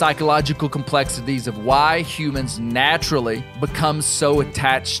understand the psychological complexities of why humans naturally become so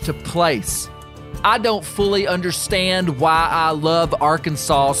attached to place. I don't fully understand why I love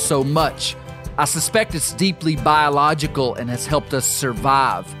Arkansas so much. I suspect it's deeply biological and has helped us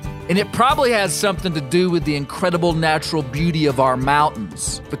survive. And it probably has something to do with the incredible natural beauty of our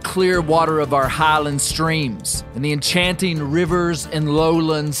mountains, the clear water of our highland streams, and the enchanting rivers and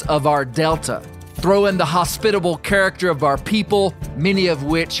lowlands of our delta. Throw in the hospitable character of our people, many of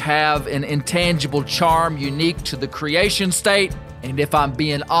which have an intangible charm unique to the creation state. And if I'm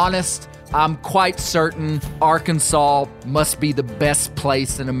being honest, I'm quite certain Arkansas must be the best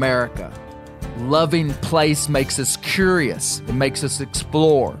place in America. Loving place makes us curious. It makes us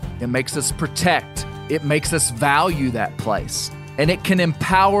explore. It makes us protect. It makes us value that place. And it can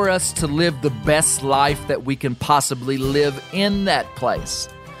empower us to live the best life that we can possibly live in that place.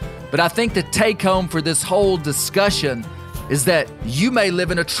 But I think the take home for this whole discussion is that you may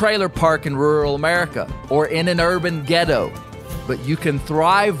live in a trailer park in rural America or in an urban ghetto, but you can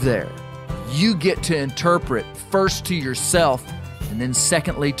thrive there. You get to interpret first to yourself and then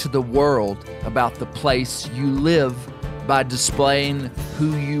secondly to the world about the place you live by displaying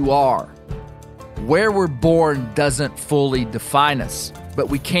who you are. Where we're born doesn't fully define us, but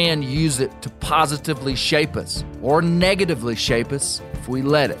we can use it to positively shape us or negatively shape us if we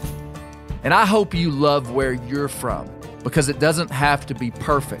let it. And I hope you love where you're from, because it doesn't have to be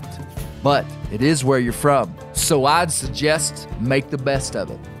perfect, but it is where you're from. So I'd suggest make the best of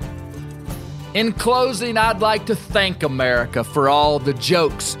it. In closing, I'd like to thank America for all the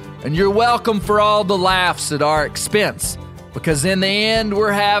jokes, and you're welcome for all the laughs at our expense, because in the end,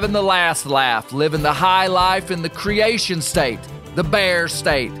 we're having the last laugh, living the high life in the creation state, the Bear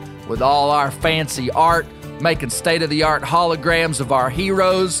State, with all our fancy art, making state-of-the-art holograms of our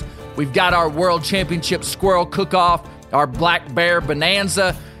heroes. We've got our World Championship Squirrel Cook-Off, our Black Bear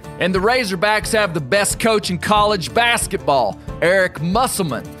Bonanza, and the Razorbacks have the best coach in college basketball, Eric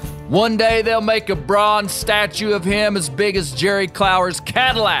Musselman. One day they'll make a bronze statue of him as big as Jerry Clower's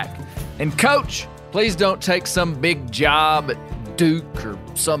Cadillac. And coach, please don't take some big job at Duke or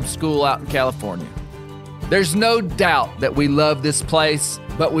some school out in California. There's no doubt that we love this place,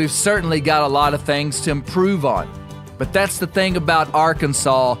 but we've certainly got a lot of things to improve on. But that's the thing about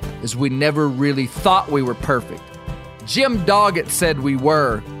Arkansas, is we never really thought we were perfect. Jim Doggett said we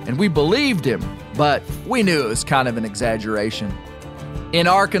were, and we believed him, but we knew it was kind of an exaggeration. In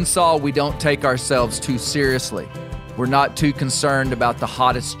Arkansas, we don't take ourselves too seriously. We're not too concerned about the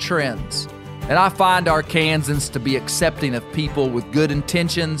hottest trends. And I find Arkansans to be accepting of people with good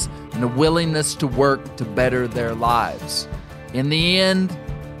intentions and a willingness to work to better their lives. In the end,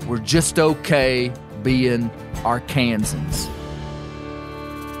 we're just okay being Arkansans.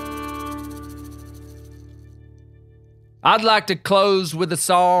 I'd like to close with a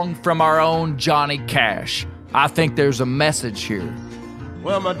song from our own Johnny Cash. I think there's a message here.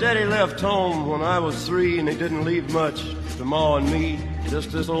 Well, my daddy left home when I was 3, and he didn't leave much to Ma and me,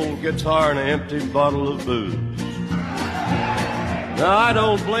 just this old guitar and an empty bottle of booze. Now, I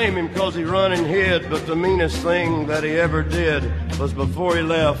don't blame him 'cause he run and hid, but the meanest thing that he ever did was before he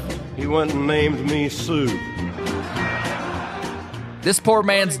left, he went and named me Sue. This poor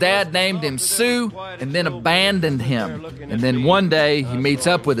man's dad named him Sue and then abandoned him. And then one day he meets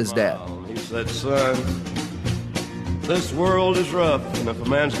up with his dad. He said, son, this world is rough, and if a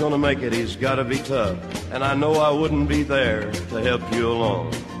man's gonna make it, he's gotta be tough. And I know I wouldn't be there to help you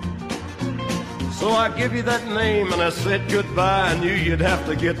along. So I give you that name and I said goodbye. I knew you'd have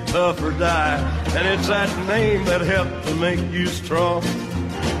to get tough or die. And it's that name that helped to make you strong.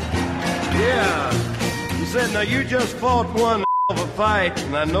 Yeah, he said, now you just fought one of a fight,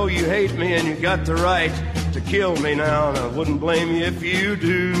 and I know you hate me and you got the right to kill me now, and I wouldn't blame you if you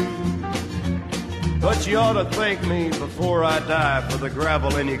do. But you ought to thank me before I die for the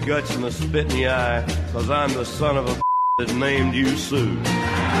gravel in your guts and the spit in your eye, 'cause I'm the son of a that named you Sue.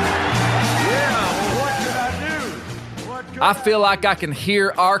 Yeah, well, what could I do? I feel like I can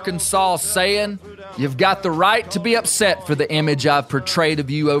hear Arkansas saying, you've got the right to be upset for the image I've portrayed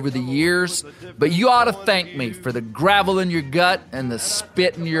of you over the years, but you ought to thank me for the gravel in your gut and the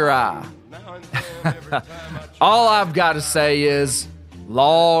spit in your eye. All I've got to say is,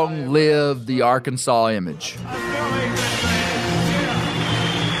 long live the Arkansas image.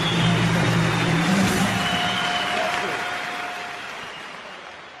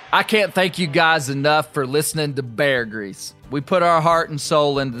 I can't thank you guys enough for listening to Bear Grease. We put our heart and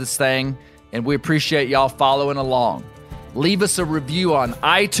soul into this thing, and we appreciate y'all following along. Leave us a review on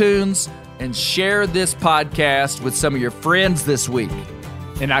iTunes and share this podcast with some of your friends this week.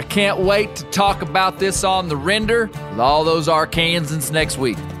 And I can't wait to talk about this on the Render with all those Arkansans next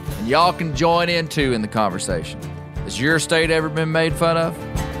week. And y'all can join in too in the conversation. Has your state ever been made fun of?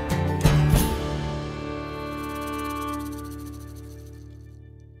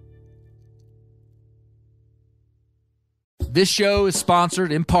 This show is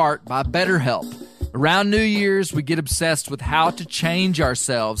sponsored in part by BetterHelp. Around New Year's, we get obsessed with how to change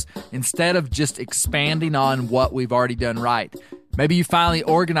ourselves instead of just expanding on what we've already done right. Maybe you finally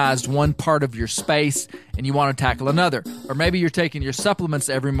organized one part of your space and you want to tackle another. Or maybe you're taking your supplements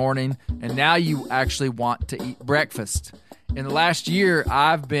every morning and now you actually want to eat breakfast. In the last year,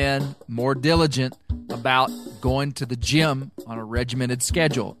 I've been more diligent about going to the gym on a regimented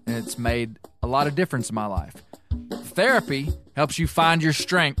schedule, and it's made a lot of difference in my life. Therapy helps you find your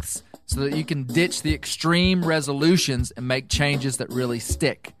strengths so that you can ditch the extreme resolutions and make changes that really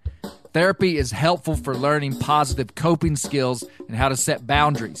stick. Therapy is helpful for learning positive coping skills and how to set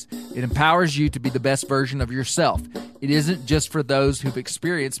boundaries. It empowers you to be the best version of yourself. It isn't just for those who've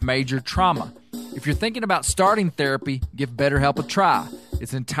experienced major trauma. If you're thinking about starting therapy, give BetterHelp a try.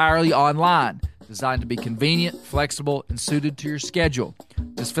 It's entirely online, designed to be convenient, flexible, and suited to your schedule.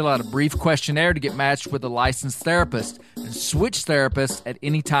 Just fill out a brief questionnaire to get matched with a licensed therapist and switch therapists at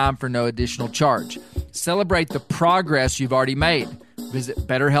any time for no additional charge. Celebrate the progress you've already made. Visit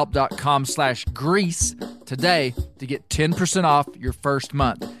BetterHelp.com/Grease today to get 10% off your first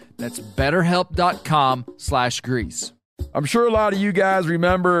month. That's BetterHelp.com/Grease. I'm sure a lot of you guys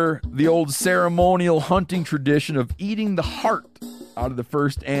remember the old ceremonial hunting tradition of eating the heart out of the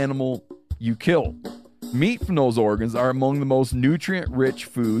first animal you kill. Meat from those organs are among the most nutrient-rich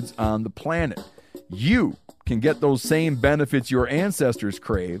foods on the planet. You can get those same benefits your ancestors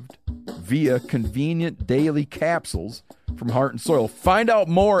craved via convenient daily capsules from Heart and Soil. Find out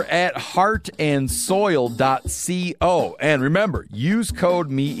more at heartandsoil.co. And remember, use code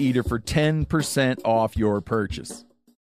MeatEater for 10% off your purchase.